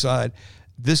jokes aside,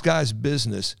 this guy's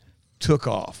business took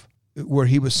off. where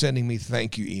he was sending me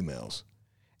thank you emails.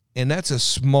 And that's a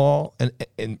small,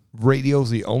 and radio's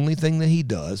the only thing that he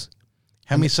does.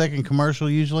 How many second commercial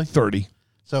usually? 30.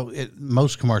 So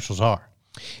most commercials are.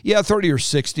 Yeah, 30 or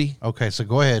 60. Okay, so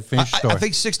go ahead, finish your story. I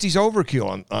think 60's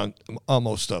overkill on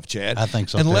almost stuff, Chad. I think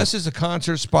so, Unless too. it's a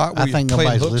concert spot where I think you're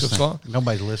playing nobody's hooks of song. listening.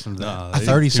 Nobody's listening to that. No, they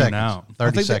 30 tune seconds. out.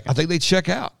 30 seconds. I think they check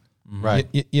out. Right.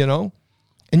 You know?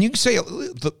 And you can say a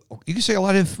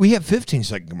lot of, we have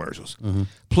 15-second commercials.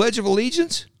 Pledge of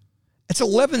Allegiance, it's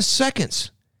 11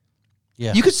 seconds.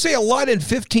 Yeah. You could say a lot in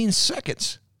 15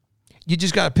 seconds. You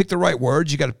just got to pick the right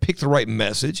words. You got to pick the right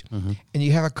message, and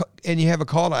you have a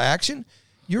call to action.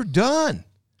 You're done.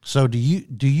 So do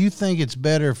you think it's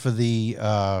better for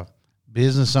the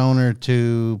business owner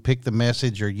to pick the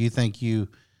message, or you think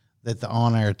that the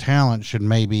on-air talent should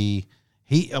maybe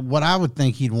what I would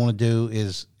think he'd want to do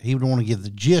is he would want to give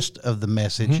the gist of the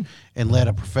message and let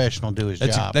a professional do his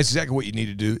job. That's exactly what you need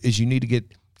to do. Is you need to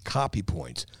get copy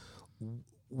points.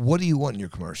 What do you want in your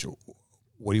commercial?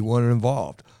 What do you want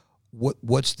involved?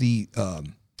 What's the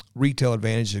retail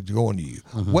advantage of going to you?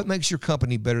 What makes your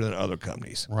company better than other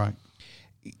companies? Right.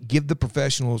 Give the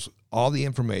professionals all the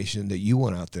information that you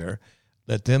want out there.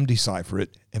 Let them decipher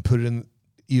it and put it in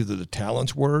either the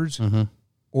talent's words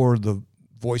or the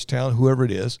voice talent, whoever it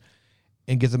is,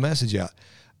 and get the message out.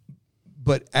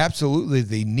 But absolutely,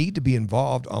 they need to be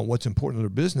involved on what's important to their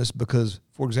business because,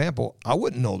 for example, I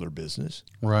wouldn't know their business.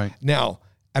 Right. Now,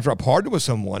 after I partner with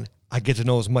someone, I get to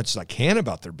know as much as I can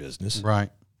about their business. Right.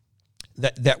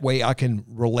 That way I can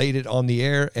relate it on the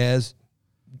air as,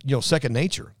 second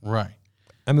nature. Right.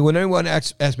 I mean, when anyone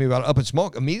asks me about Up in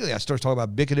Smoke, immediately I start talking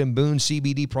about Bickett and Boone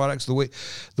CBD products, the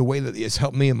way that it's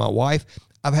helped me and my wife.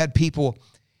 I've had people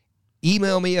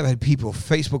email me. I've had people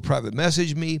Facebook private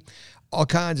message me, all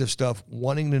kinds of stuff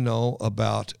wanting to know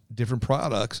about different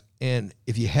products. And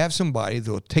if you have somebody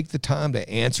that will take the time to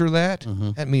answer that,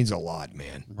 that means a lot,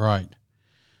 man. Right.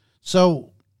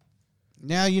 So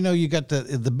now, you got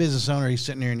the business owner, he's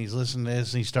sitting there and he's listening to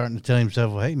this and he's starting to tell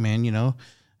himself, well, hey, man,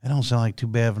 that don't sound like too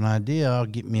bad of an idea. I'll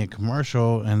get me a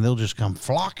commercial and they'll just come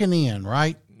flocking in,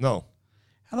 right? No.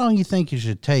 How long you think you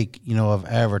should take, of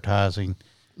advertising?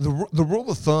 The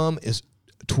rule of thumb is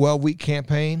 12-week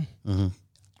campaign.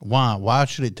 Why? Why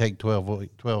should it take 12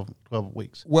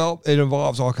 weeks? Well, it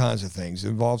involves all kinds of things. It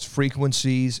involves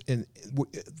frequencies, and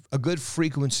a good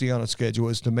frequency on a schedule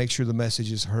is to make sure the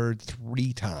message is heard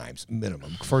 3 times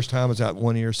minimum. First time it's out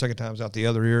one ear, second time it's out the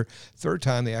other ear, third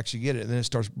time they actually get it, and then it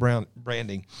starts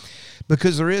branding.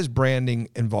 Because there is branding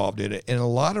involved in it. And a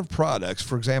lot of products,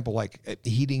 for example, like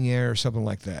heating air or something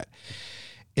like that,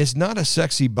 it's not a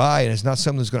sexy buy, and it's not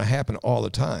something that's going to happen all the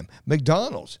time.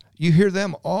 McDonald's, you hear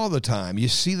them all the time. You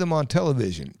see them on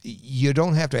television. You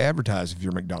don't have to advertise if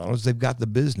you're McDonald's. They've got the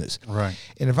business. Right.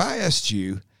 And if I asked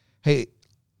you, hey,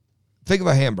 think of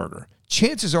a hamburger,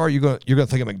 chances are you're going to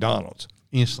think of McDonald's.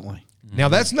 Instantly. Now,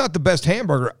 that's not the best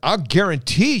hamburger. I'll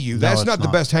guarantee you that's not the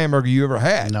best hamburger you ever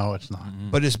had. No, it's not.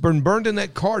 But it's been burned in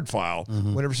that card file.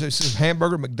 Whenever it says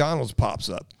hamburger, McDonald's pops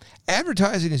up.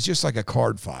 Advertising is just like a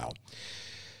card file.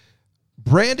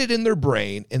 Brand it in their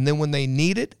brain, and then when they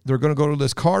need it, they're going to go to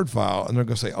this card file, and they're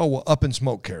going to say, oh, well, Up in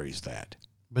Smoke carries that.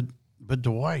 But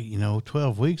Dwight,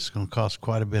 12 weeks is going to cost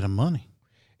quite a bit of money.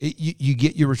 You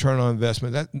get your return on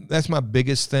investment. That's my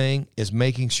biggest thing, is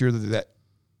making sure that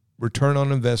return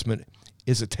on investment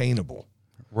is attainable.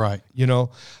 Right. You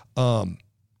can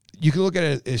look at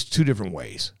it as 2 different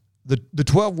ways. The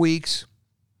 12 weeks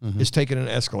is taking an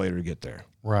escalator to get there.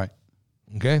 Right.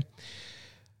 Okay?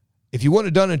 If you want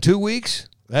it done in 2 weeks,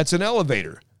 that's an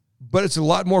elevator, but it's a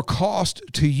lot more cost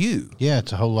to you. Yeah,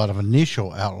 it's a whole lot of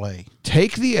initial outlay.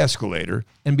 Take the escalator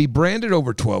and be branded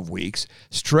over 12 weeks,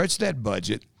 stretch that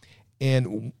budget,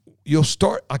 and you'll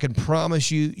start. I can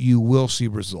promise you will see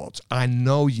results. I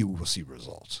know you will see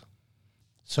results.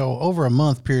 So over a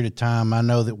month period of time, I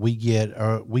know that we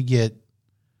get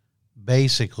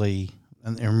basically,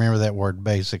 and remember that word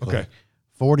basically, okay,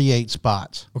 48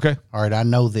 spots. Okay. All right, I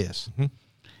know this.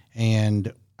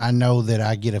 And I know that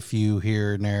I get a few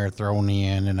here and there thrown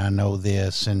in, and I know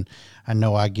this, and I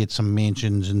know I get some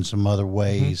mentions in some other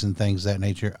ways and things of that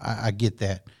nature. I get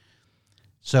that.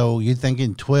 So you're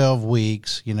thinking 12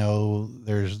 weeks,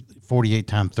 there's 48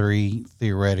 times 3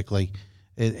 theoretically,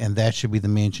 and that should be the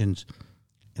mentions.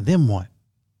 And then what?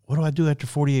 What do I do after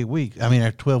 48 weeks? I mean,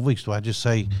 after 12 weeks, do I just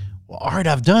say, well, all right,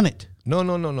 I've done it?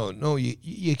 No.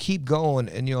 You keep going,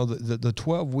 and the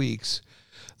 12 weeks.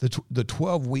 The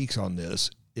 12 weeks on this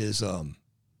is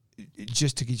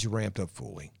just to get you ramped up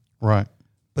fully. Right.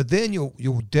 But then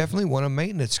you'll definitely want a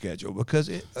maintenance schedule, because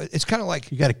it's kind of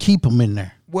like, you got to keep them in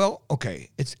there. well, okay,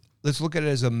 let's look at it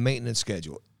as a maintenance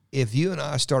schedule. if you and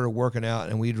I started working out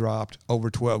and we dropped over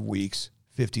 12 weeks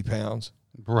 50 pounds,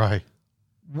 Right.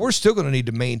 we're still going to need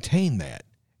to maintain that.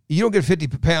 You don't get 50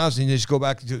 pounds and you just go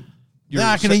back to your...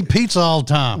 Now I can eat pizza all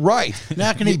the time. Right.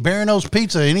 Now I can eat Barano's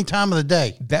pizza any time of the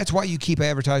day. That's why you keep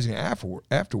advertising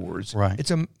afterwards. Right.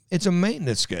 It's a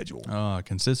maintenance schedule.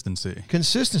 Consistency.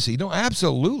 Consistency. No,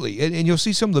 absolutely. And you'll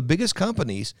see some of the biggest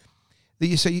companies that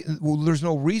you say, well, there's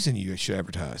no reason you should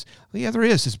advertise. Well, yeah, there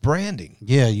is. It's branding.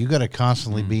 Yeah, you got to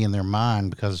constantly be in their mind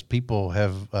because people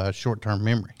have short-term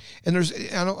memory. And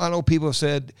I know people have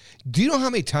said, do you know how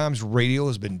many times radio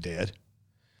has been dead?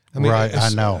 I mean, Right,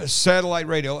 I know. Satellite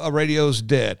radio, radio's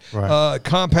dead. Right.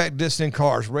 Compact disc in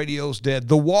cars, radio's dead.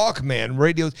 The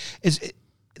Walkman,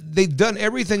 they've done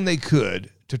everything they could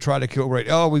to try to kill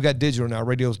radio. Oh, we've got digital now,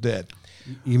 radio's dead.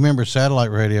 You remember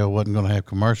satellite radio wasn't going to have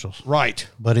commercials. Right.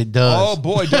 But it does. Oh,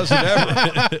 boy, does it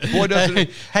ever. Boy, does it.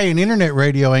 Hey, and internet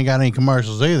radio ain't got any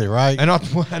commercials either, right? I'll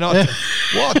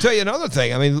tell you another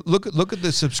thing. I mean, look at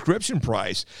the subscription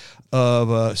price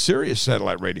of Sirius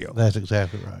satellite radio. That's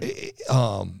exactly right.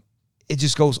 It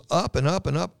just goes up and up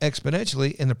and up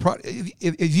exponentially. And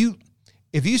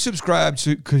if you subscribe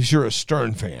to, because you're a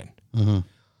Stern fan,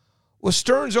 well,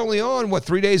 Stern's only on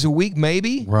 3 days a week,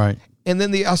 maybe. Right. And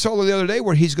then I saw the other day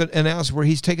where he's going to announce where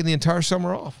he's taking the entire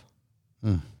summer off.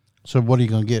 So what are you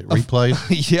going to get?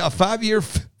 Replays? Yeah, 5 year,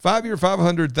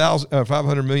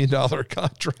 $500 million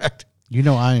contract. You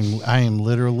know, I am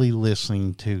literally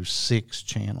listening to 6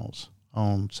 channels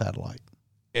on satellite.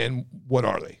 And what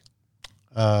are they?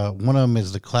 One of them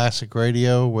is the classic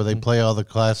radio where they play all the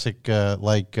classic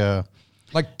like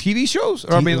TV shows,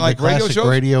 or the like radio classic shows.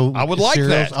 Radio I would like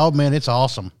serials. that. Oh man, it's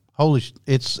awesome. Holy,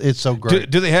 it's so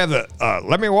great. Do they have the?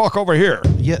 Let me walk over here.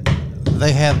 Yeah,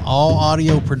 they have all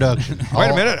audio production. Wait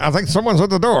a minute, I think someone's at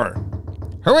the door.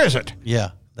 Who is it?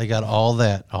 Yeah, they got all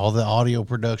that, all the audio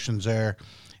productions there,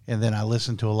 and then I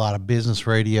listen to a lot of business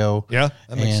radio. Yeah,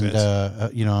 that makes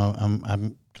sense. You know,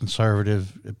 I'm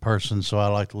conservative person, so I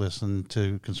like to listen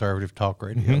to conservative talk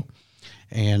radio,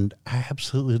 and I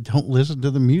absolutely don't listen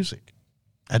to the music.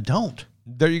 I don't.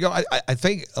 There you go. I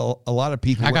think a lot of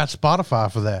people. I got Spotify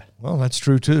for that. Well, that's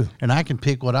true too. And I can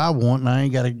pick what I want, and I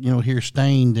ain't got to, hear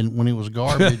Stained and when it was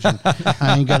garbage, and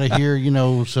I ain't got to hear,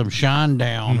 some Shine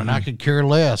Down, and I could care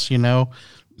less, because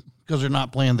they're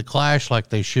not playing the Clash like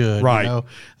they should. Right.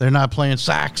 They're not playing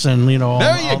Saxon, There you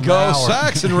go,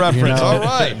 Saxon reference. All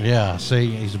right. Yeah.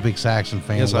 See, he's a big Saxon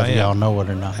fan. Yes, I whether am. y'all know it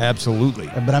or not. Absolutely.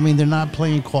 But I mean, they're not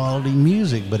playing quality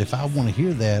music. But if I want to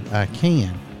hear that, I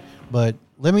can. But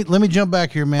let me jump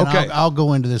back here, man. Okay. I'll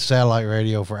go into this satellite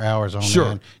radio for hours on Sure.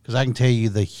 that because I can tell you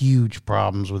the huge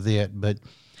problems with it. But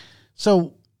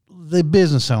so the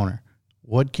business owner,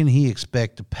 what can he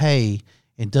expect to pay,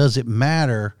 and does it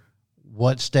matter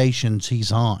what stations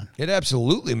he's on? It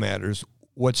absolutely matters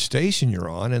what station you're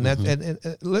on, and that. And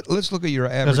let's look at your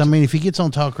average. Because I mean, if he gets on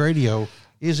talk radio,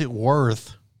 is it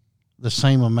worth the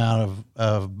same amount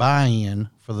of buy-in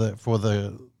for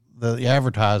the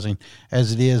advertising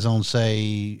as it is on,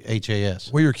 say,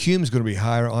 HAS? Well, your cum is going to be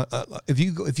higher. If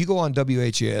you go on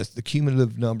WHAS, the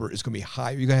cumulative number is going to be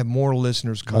higher. You're going to have more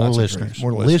listeners. More listeners.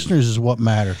 Listeners is what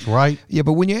matters, right? Yeah,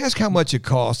 but when you ask how much it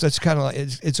costs, that's kind of like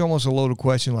it's almost a loaded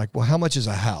question. Like, well, how much is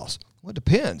a house? Well, it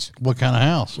depends. What kind of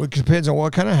house? Well, it depends on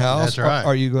what kind of house. That's right.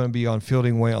 Are you going to be on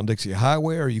Fielding Way on Dixie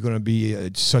Highway? Are you going to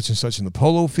be such and such in the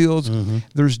polo fields?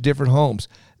 There's different homes.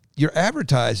 Your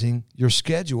advertising, your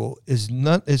schedule it's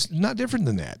not different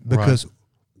than that, because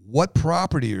what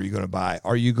property are you going to buy?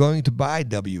 Are you going to buy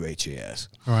WHAS?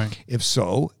 Right. If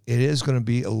so, it is going to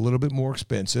be a little bit more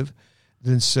expensive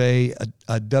than, say,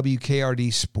 a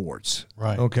WKRD Sports.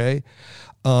 Right. Okay.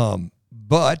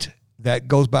 But that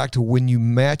goes back to when you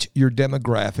match your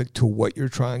demographic to what you're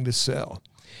trying to sell.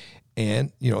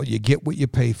 And, you get what you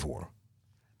pay for.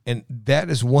 And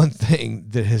that is one thing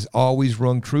that has always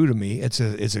rung true to me. It's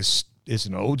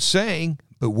an old saying,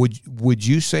 but would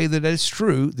you say that it's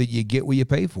true that you get what you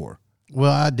pay for?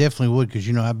 Well, I definitely would, because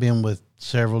I've been with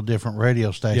several different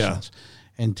radio stations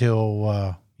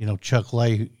until Chuck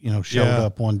Lay showed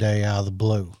up one day out of the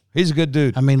blue. He's a good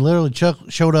dude. I mean, literally, Chuck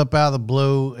showed up out of the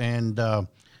blue, and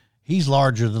he's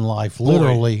larger than life,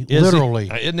 literally,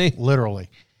 isn't he? Literally,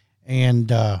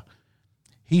 and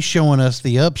he's showing us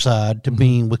the upside to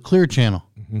being with Clear Channel,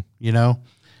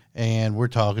 and we're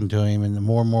talking to him, and the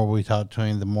more and more we talked to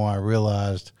him, the more I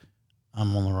realized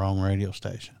I'm on the wrong radio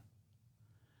station.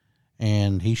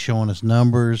 And he's showing us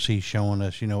numbers. He's showing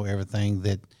us, everything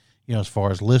that, as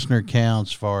far as listener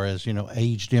counts, as far as,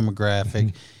 age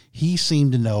demographic. He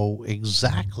seemed to know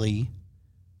exactly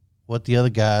what the other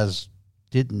guys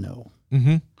didn't know.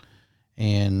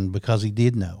 And because he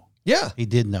did know, Yeah. He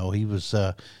did know. He was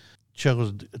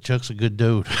Chuck's a good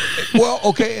dude. Well,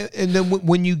 okay, and then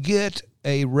when you get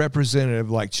a representative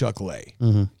like Chuck Lay,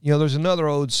 you know, there's another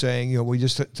old saying, you know, we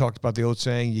just talked about the old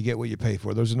saying, you get what you pay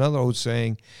for. There's another old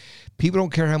saying, people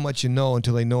don't care how much you know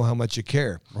until they know how much you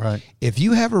care. Right. If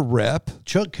you have a rep,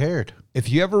 Chuck cared. if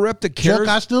you have a rep that cares, Chuck,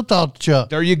 I still talk to Chuck.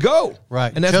 there you go.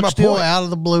 Right. And that's Chuck's my still point. out of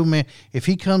the blue, man. If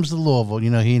he comes to Louisville, you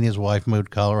know, he and his wife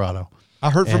moved to Colorado. I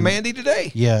heard from And- Mandy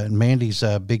today. Yeah, and Mandy's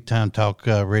big time talk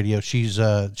radio. She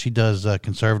does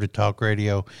conservative talk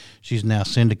radio. She's now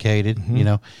syndicated, you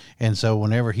know, and so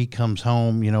whenever he comes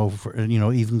home, you know,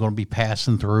 even going to be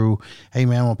passing through. Hey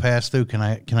man, I'm gonna pass through. Can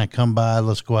I come by?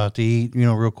 Let's go out to eat, you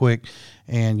know, real quick.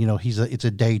 And you know, it's a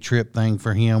day trip thing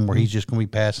for him where he's just gonna be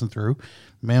passing through.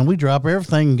 Man, we drop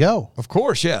everything and go. Of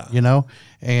course, yeah. You know,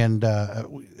 and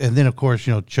then of course,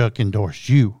 you know, Chuck endorsed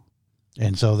you.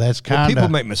 And so that's Well, kind of people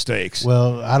make mistakes.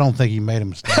 Well, I don't think he made a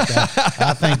mistake.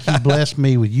 I think he blessed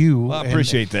me with you. Well, I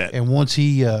appreciate that. And once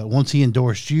he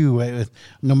endorsed you,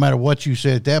 no matter what you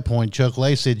said at that point, Chuck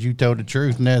Lay said you told the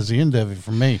truth, and that's the end of it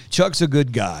for me. Chuck's a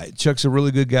good guy. Chuck's a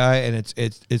really good guy, and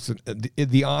it's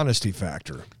the honesty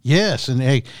factor. Yes, and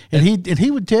he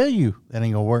would tell you that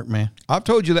ain't gonna work, man. I've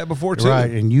told you that before too.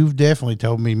 Right, and you've definitely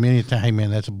told me many times, hey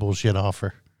man, that's a bullshit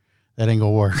offer. That ain't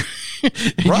gonna work.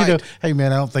 Right. You know, hey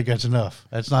man, I don't think that's enough.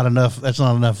 That's not enough. That's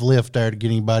not enough lift there to get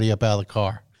anybody up out of the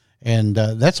car. And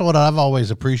that's what I've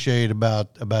always appreciated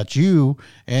about you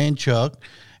and Chuck.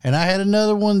 And I had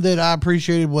another one that I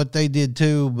appreciated what they did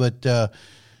too, but there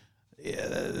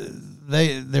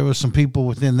was some people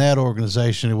within that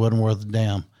organization that wasn't worth a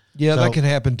damn. Yeah, So- that can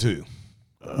happen too.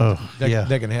 Yeah.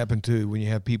 That can happen too when you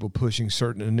have people pushing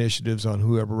certain initiatives on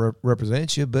whoever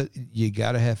represents you. But you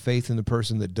got to have faith in the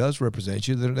person that does represent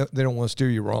you. They don't want to steer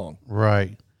you wrong.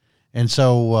 Right. And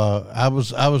so I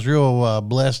was real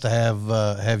blessed to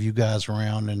have you guys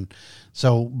around, and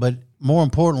so. But more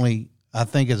importantly, I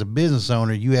think as a business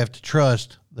owner, you have to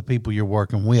trust the people you're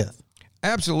working with.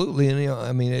 Absolutely, and you know,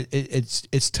 I mean,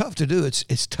 it's tough to do.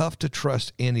 It's tough to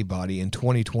trust anybody in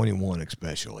 2021,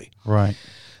 especially. Right.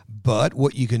 But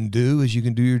what you can do is you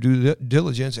can do your due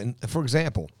diligence. And for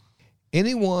example,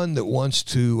 anyone that wants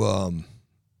to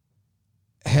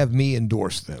have me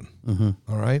endorse them,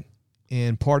 all right,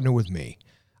 and partner with me,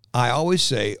 I always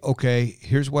say, okay,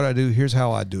 here's what I do. Here's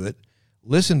how I do it.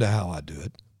 Listen to how I do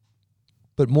it.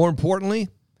 But more importantly,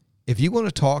 if you want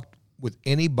to talk with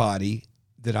anybody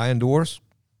that I endorse,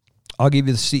 I'll give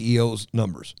you the CEO's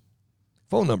numbers.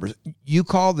 Phone numbers. You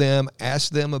call them,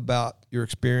 ask them about your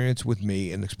experience with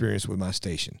me and experience with my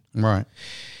station. Right.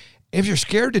 If you're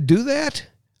scared to do that,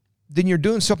 then you're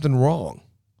doing something wrong.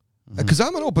 Because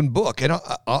I'm an open book, and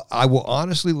I will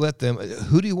honestly let them.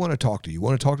 Who do you want to talk to? You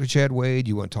want to talk to Chad Wade?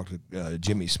 You want to talk to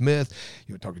Jimmy Smith?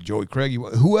 You want to talk to Joey Craig?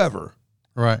 Whoever.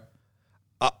 Right.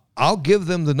 I'll give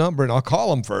them the number, and I'll call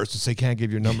them first and say, "Can't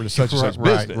give your number to such and such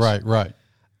business." Right.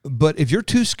 But if you're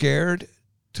too scared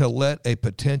to let a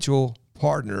potential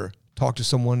partner talk to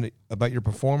someone about your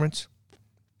performance,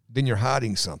 then you're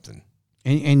hiding something.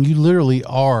 And you literally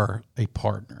are a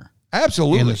partner.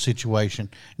 Absolutely. In the situation,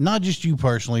 not just you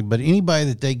personally, but anybody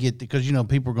that they get, because, you know,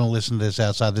 people are going to listen to this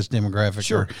outside this demographic,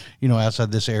 Sure. or, you know, outside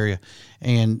this area.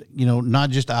 And, you know,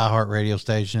 not just iHeart radio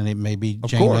station, it may be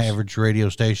Jane course. Average radio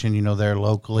station, you know, there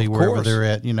locally, Of wherever course. they're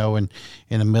at, you know, in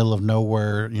the middle of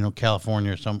nowhere, you know,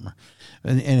 California or something.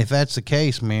 And if that's the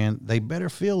case, man, they better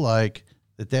feel like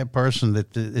that person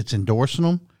that's endorsing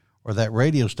them or that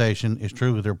radio station is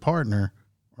truly their partner,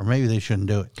 or maybe they shouldn't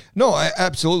do it. No,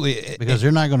 absolutely. Because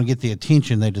they're not going to get the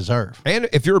attention they deserve. And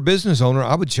if you're a business owner,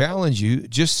 I would challenge you,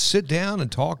 just sit down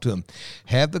and talk to them.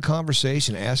 Have the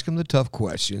conversation. Ask them the tough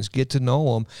questions. Get to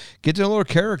know them. Get to know their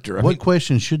character. What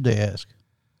questions should they ask?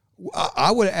 I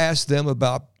would ask them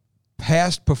about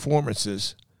past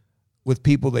performances with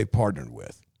people they partnered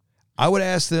with. I would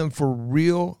ask them for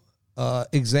real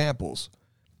examples,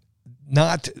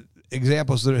 not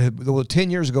examples that have, well, 10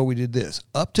 years ago we did this.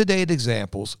 Up-to-date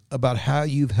examples about how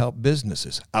you've helped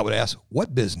businesses. I would ask,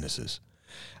 what businesses?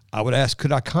 I would ask,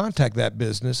 could I contact that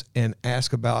business and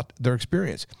ask about their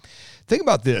experience? Think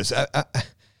about this.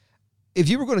 If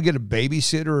you were going to get a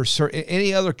babysitter or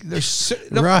any other,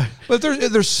 Right. But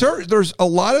there's a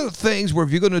lot of things where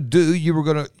if you're going to do,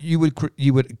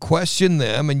 you would question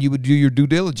them and you would do your due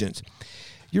diligence.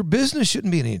 Your business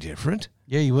shouldn't be any different.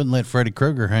 Yeah, you wouldn't let Freddy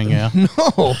Krueger hang out.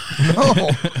 No.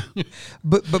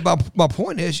 But my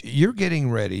point is, you're getting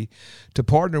ready to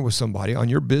partner with somebody on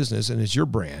your business, and it's your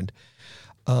brand.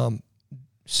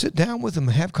 Sit down with them,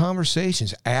 have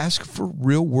conversations, ask for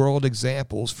real world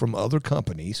examples from other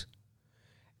companies,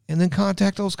 and then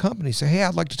contact those companies. Say, hey,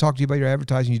 I'd like to talk to you about your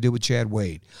advertising you did with Chad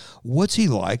Wade. What's he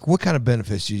like? What kind of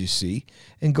benefits do you see?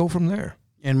 And go from there.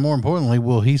 And more importantly,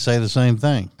 will he say the same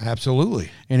thing? Absolutely.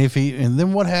 And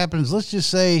then what happens? Let's just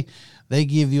say they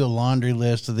give you a laundry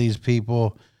list of these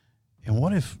people. And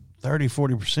what if 30,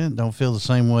 40% don't feel the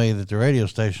same way that the radio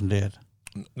station did?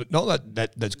 No,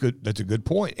 that's good. That's a good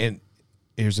point. And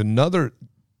here's another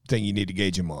thing you need to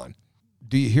gauge them on.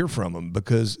 Do you hear from them?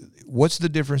 Because what's the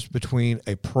difference between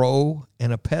a pro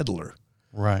and a peddler?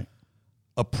 Right.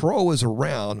 A pro is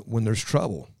around when there's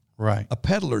trouble. Right. A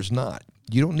peddler's not.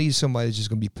 You don't need somebody that's just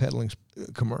going to be peddling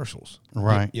commercials.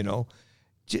 Right. You know,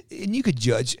 and you could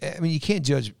judge. I mean, you can't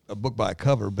judge a book by a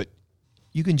cover, but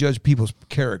you can judge people's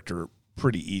character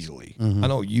pretty easily. I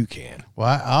know you can. Well,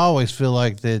 I always feel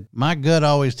like that my gut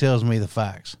always tells me the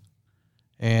facts.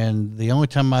 And the only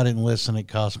time I didn't listen, it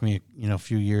cost me, a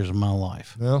few years of my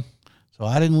life. Well, so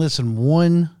I didn't listen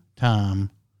one time,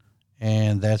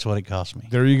 and that's what it cost me.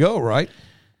 There you go, right?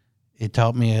 It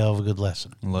taught me a hell of a good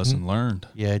lesson. Lesson learned.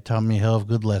 Yeah, it taught me a hell of a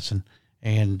good lesson.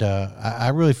 And I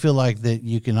really feel like that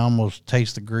you can almost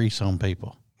taste the grease on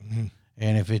people.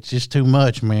 And if it's just too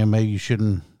much, man, maybe you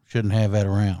shouldn't have that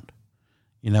around.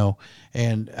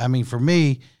 And I mean, for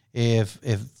me, if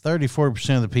 30,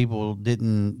 40% of the people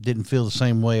didn't feel the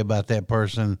same way about that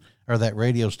person or that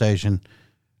radio station,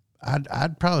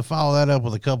 I'd probably follow that up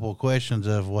with a couple of questions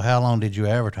of, well, how long did you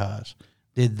advertise?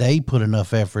 Did they put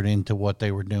enough effort into what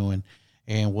they were doing?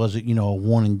 And was it, a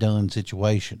one and done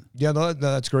situation? Yeah,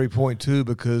 that's a great point too,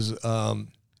 because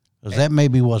that may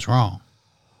be what's wrong.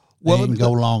 They didn't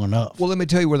go long enough. Well, let me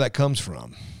tell you where that comes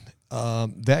from.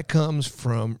 That comes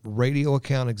from radio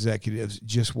account executives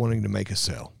just wanting to make a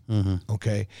sale.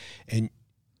 Okay. And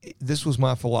this was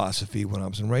my philosophy when I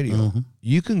was in radio.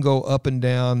 You can go up and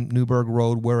down Newburgh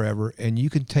Road, wherever, and you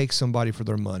can take somebody for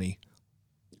their money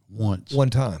one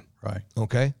time. Right.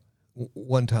 Okay.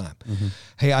 One time.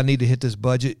 Hey, I need to hit this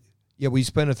budget. Yeah, we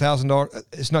spend $1,000.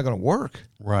 It's not going to work.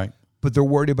 Right. But they're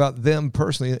worried about them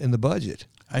personally in the budget.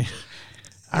 I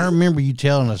remember you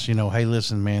telling us, hey,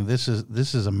 listen, man, this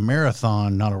is a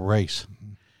marathon, not a race.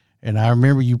 And I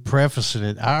remember you prefacing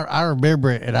it. I remember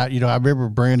it, and I remember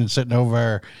Brandon sitting over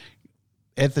there.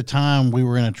 At the time, we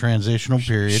were in a transitional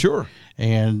period. Sure.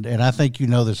 And I think you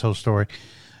know this whole story.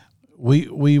 We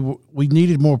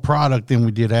needed more product than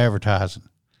we did advertising.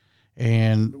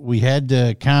 And we had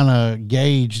to kind of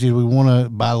gauge, did we want to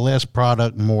buy less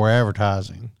product and more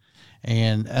advertising?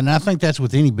 And I think that's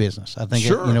with any business. I think,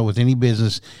 sure. With any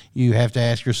business, you have to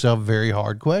ask yourself very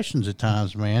hard questions at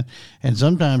times, man. And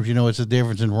sometimes, it's the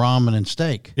difference in ramen and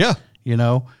steak. Yeah.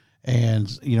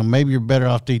 And, maybe you're better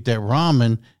off to eat that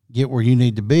ramen, get where you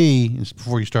need to be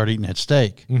before you start eating that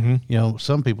steak.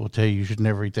 Some people tell you should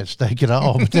never eat that steak at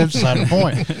all, but that's beside the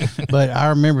point. But I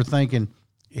remember thinking,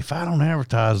 if I don't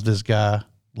advertise this guy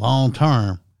long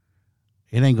term,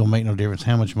 it ain't going to make no difference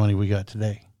how much money we got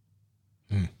today.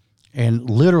 And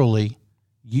literally,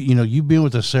 you've been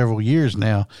with us several years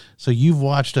now, so you've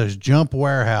watched us jump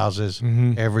warehouses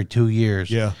every 2 years.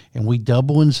 Yeah. And we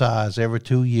double in size every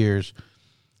 2 years.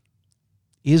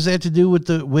 Is that to do with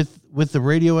the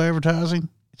radio advertising?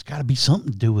 It's got to be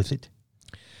something to do with it.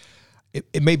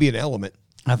 It may be an element.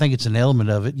 I think it's an element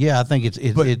of it. Yeah, I think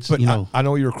it's I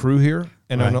know your crew here,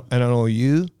 and right. I know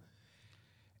you,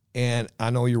 and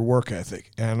I know your work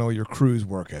ethic, and I know your crew's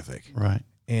work ethic. Right.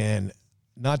 And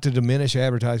not to diminish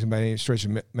advertising by any stretch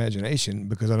of imagination,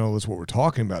 because I know that's what we're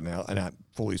talking about now, and I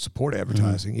fully support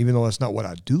advertising, even though that's not what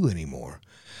I do anymore.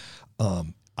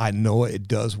 I know it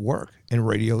does work, and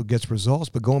radio gets results.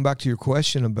 But going back to your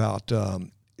question about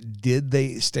did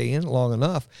they stay in it long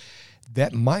enough,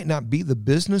 that might not be the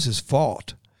business's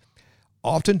fault.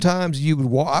 Oftentimes, I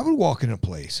would walk in a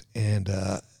place, and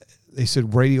they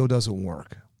said radio doesn't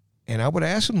work, and I would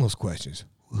ask them those questions.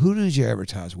 Who did you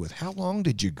advertise with? How long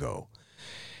did you go?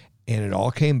 And it all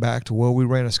came back to, we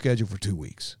ran a schedule for 2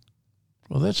 weeks.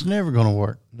 Well, that's never going to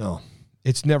work. No,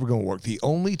 it's never going to work. The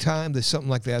only time that something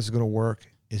like that is going to work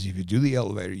is if you do the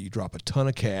elevator, you drop a ton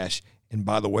of cash. And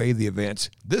by the way, the events,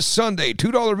 this Sunday,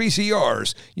 $2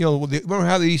 VCRs. Remember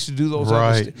how they used to do those?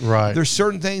 Right. There's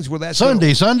certain things where that's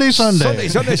Sunday.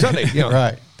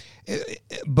 Right.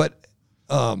 But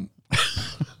I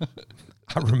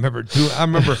remember.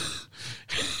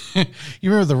 You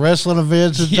remember the wrestling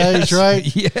events and days,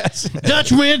 right? Yes.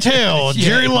 Dutch Mantel,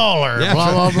 Jerry Lawler,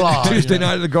 blah, blah, blah. Tuesday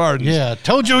night at the Garden. Yeah.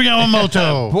 Tojo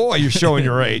Yamamoto. Boy, you're showing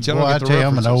your age. I tell you,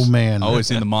 I'm an old man. I always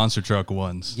seen the monster truck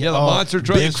ones. Yeah, the monster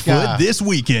truck. Bigfoot this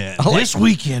weekend. This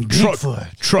weekend,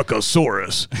 Bigfoot.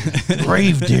 Truckosaurus.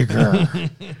 Gravedigger.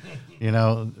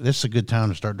 This is a good time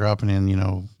to start dropping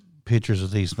in, pictures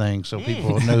of these things so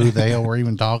people know who the hell we're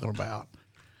even talking about.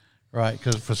 Right,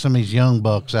 because for some of these young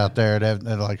bucks out there,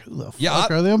 they're like, who the fuck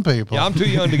are them people? Yeah, I'm too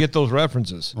young to get those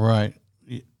references. Right.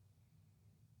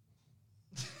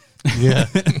 Yeah.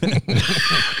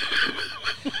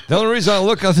 The only reason I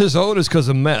look this old is because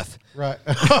of meth. Right.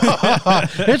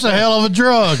 It's a hell of a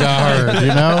drug, I heard, you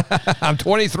know? I'm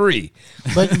 23.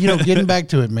 But, you know, getting back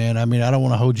to it, man, I mean, I don't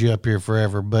want to hold you up here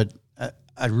forever, but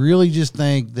I really just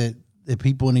think that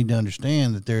people need to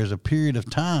understand that there's a period of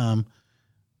time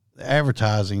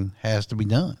advertising has to be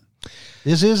done.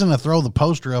 This isn't a throw the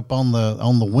poster up on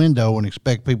the window and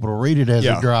expect people to read it as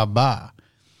they drive by.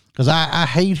 Because I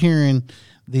hate hearing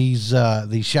these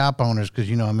shop owners, because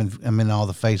you know I'm in all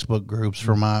the Facebook groups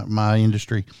for my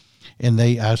industry, and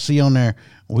I see on there,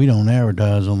 we don't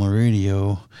advertise on the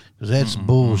radio because that's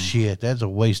bullshit. That's a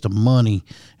waste of money,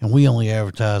 and we only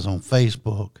advertise on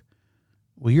Facebook.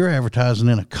 Well, you're advertising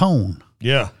in a cone.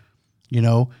 Yeah. You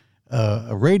know,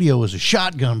 a radio is a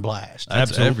shotgun blast.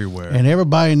 That's everywhere. And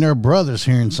everybody and their brother's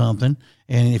hearing something.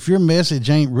 And if your message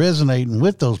ain't resonating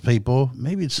with those people,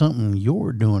 maybe it's something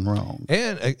you're doing wrong.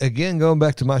 And again, going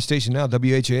back to my station now,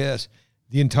 WHAS,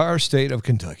 the entire state of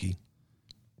Kentucky,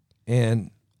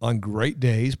 and on great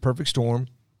days, perfect storm,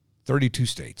 32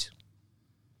 states.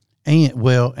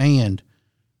 And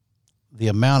the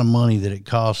amount of money that it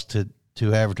costs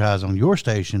to advertise on your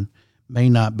station may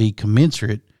not be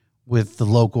commensurate with the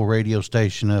local radio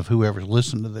station of whoever's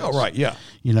listening to this. Oh, right, yeah.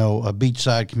 You know, a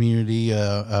beachside community,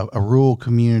 a rural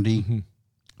community,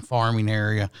 farming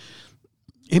area.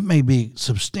 It may be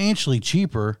substantially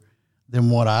cheaper than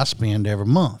what I spend every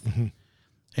month.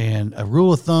 And a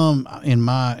rule of thumb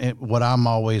what I'm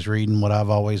always reading, what I've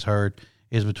always heard,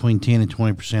 is between 10 and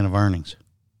 20% of earnings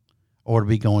or to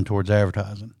be going towards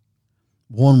advertising,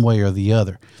 one way or the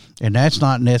other. And that's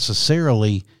not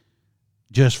necessarily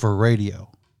just for radio.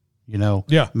 You know,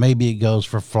 maybe it goes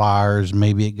for flyers,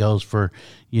 maybe it goes for,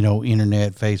 you know,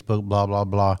 internet, Facebook, blah, blah,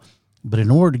 blah. But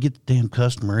in order to get the damn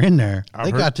customer in there,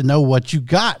 they got to know what you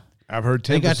got. I've heard 10%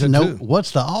 They got to know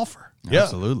what's the offer. Yeah.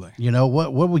 Absolutely. You know, what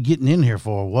are we getting in here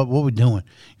for? What we doing?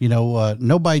 You know,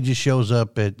 nobody just shows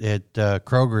up at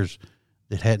Kroger's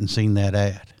that hadn't seen that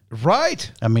ad. Right.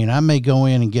 I mean, I may go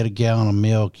in and get a gallon of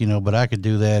milk, you know, but I could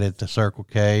do that at the Circle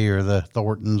K or the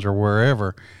Thornton's or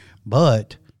wherever.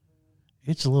 But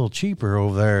it's a little cheaper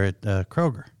over there at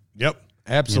Kroger. Yep,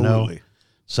 absolutely. You know?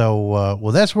 So,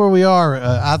 well, that's where we are.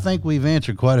 I think we've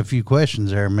answered quite a few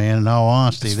questions there, man, in all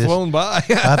honesty. It's flown by.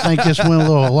 I think this went a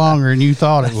little longer than you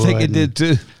thought it would. I think it did,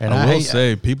 too. And I will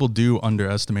say, people do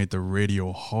underestimate the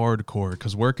radio hardcore,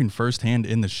 because working firsthand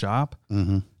in the shop,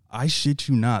 I shit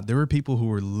you not, there were people who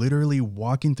were literally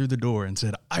walking through the door and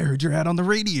said, I heard your ad on the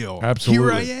radio.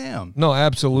 Absolutely. Here I am. No,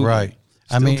 absolutely. Right.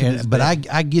 I Still mean, to this but day.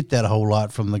 I get that a whole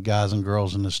lot from the guys and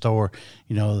girls in the store.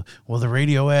 You know, well, the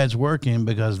radio ad's working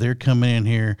because they're coming in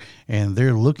here and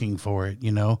they're looking for it,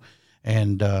 you know.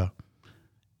 And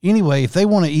anyway, if they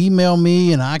want to email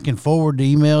me and I can forward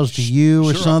the emails to you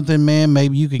or something, man,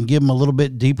 maybe you can give them a little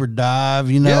bit deeper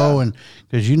dive, you know, and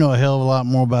because you know a hell of a lot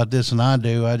more about this than I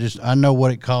do. I know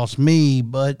what it costs me,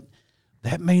 but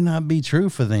that may not be true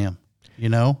for them, you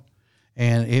know.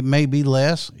 And it may be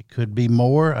less. It could be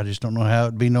more. I just don't know how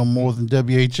it'd be no more than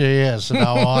WHAS, in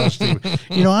all honesty.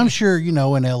 You know, I'm sure, you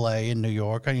know, in L.A., in New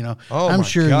York, you know, I'm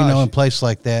sure, you know, in places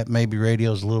like that, maybe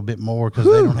radio's a little bit more because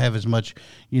they don't have as much,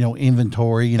 you know,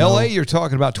 inventory. You know, L.A., you're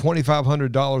talking about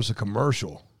 $2,500 a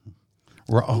commercial.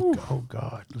 Oh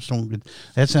God.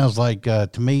 That sounds like,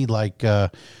 to me, like,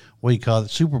 what do you call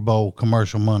it, Super Bowl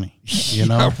commercial money, you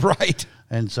know? Yeah, right.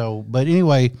 And so, but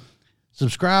anyway,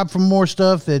 subscribe for more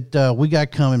stuff that we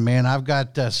got coming, man. I've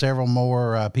got several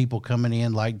more people coming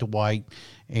in like Dwight,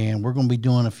 and we're going to be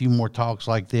doing a few more talks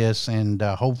like this, and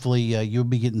hopefully you'll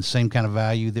be getting the same kind of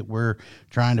value that we're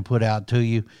trying to put out to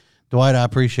you. Dwight, I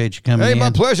appreciate you coming in. Hey,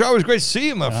 my pleasure. Always great to see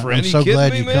you, my friend. I'm so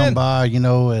glad you man? come by. You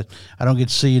know, I don't get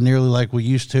to see you nearly like we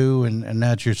used to, and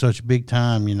now that you're such big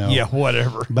time, you know. Yeah,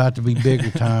 whatever. About to be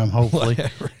bigger time, hopefully.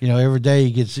 You know, every day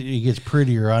he gets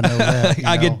prettier. I know that.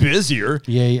 I get busier.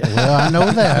 Yeah. Well, I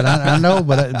know that. I know,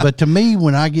 but to me,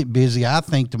 when I get busy, I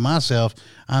think to myself,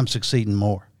 I'm succeeding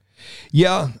more.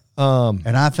 Yeah.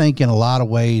 And I think in a lot of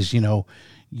ways, you know,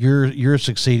 you're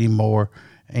succeeding more,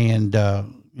 and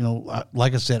you know,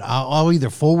 like I said, I'll either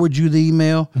forward you the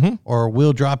email or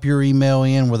we'll drop your email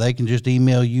in where they can just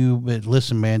email you. But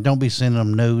listen, man, don't be sending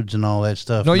them nudes and all that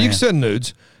stuff. No, man. you can send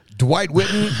nudes. Dwight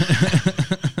Witten.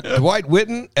 Dwight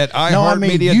Witten at No, I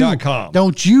mean, iHeartMedia.com.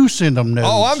 don't you send them nudes.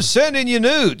 Oh, I'm sending you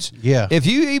nudes. Yeah. If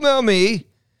you email me,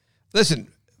 listen,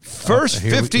 first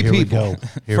here we 50 go. people.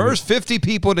 Here First 50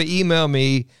 people to email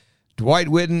me, Dwight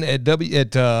Witten at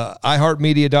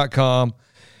iHeartMedia.com.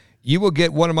 You will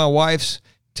get one of my wife's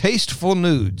tasteful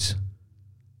nudes.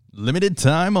 Limited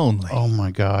time only. Oh my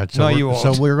God! No, you won't.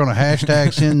 So we're going to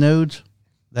hashtag send nudes.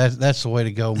 That's the way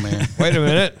to go, man. Wait a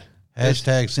minute.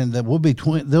 Hashtag send that. We'll be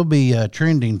they'll be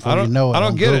trending for I you know it. I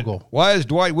don't on get Google. it. Why is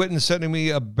Dwight Witten sending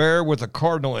me a bear with a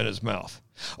cardinal in his mouth?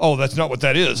 Oh, that's not what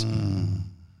that is. Man,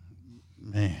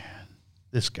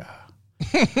 this guy.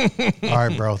 All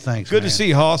right, bro. Thanks. Good man. to see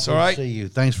you, Hoss. All Good right. to see you.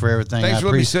 Thanks for everything. Thanks for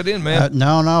letting me sit in, man.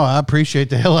 No, I appreciate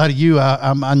the hell out of you.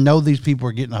 I know these people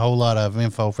are getting a whole lot of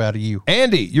info out of you.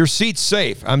 Andy, your seat's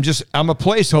safe. I'm a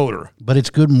placeholder. But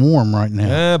it's good and warm right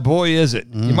now. Boy, is it.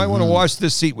 You might want to wash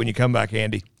this seat when you come back,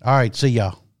 Andy. All right, see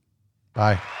y'all.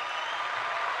 Bye.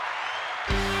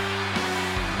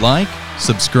 Like,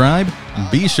 subscribe, and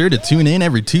be sure to tune in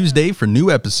every Tuesday for new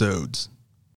episodes.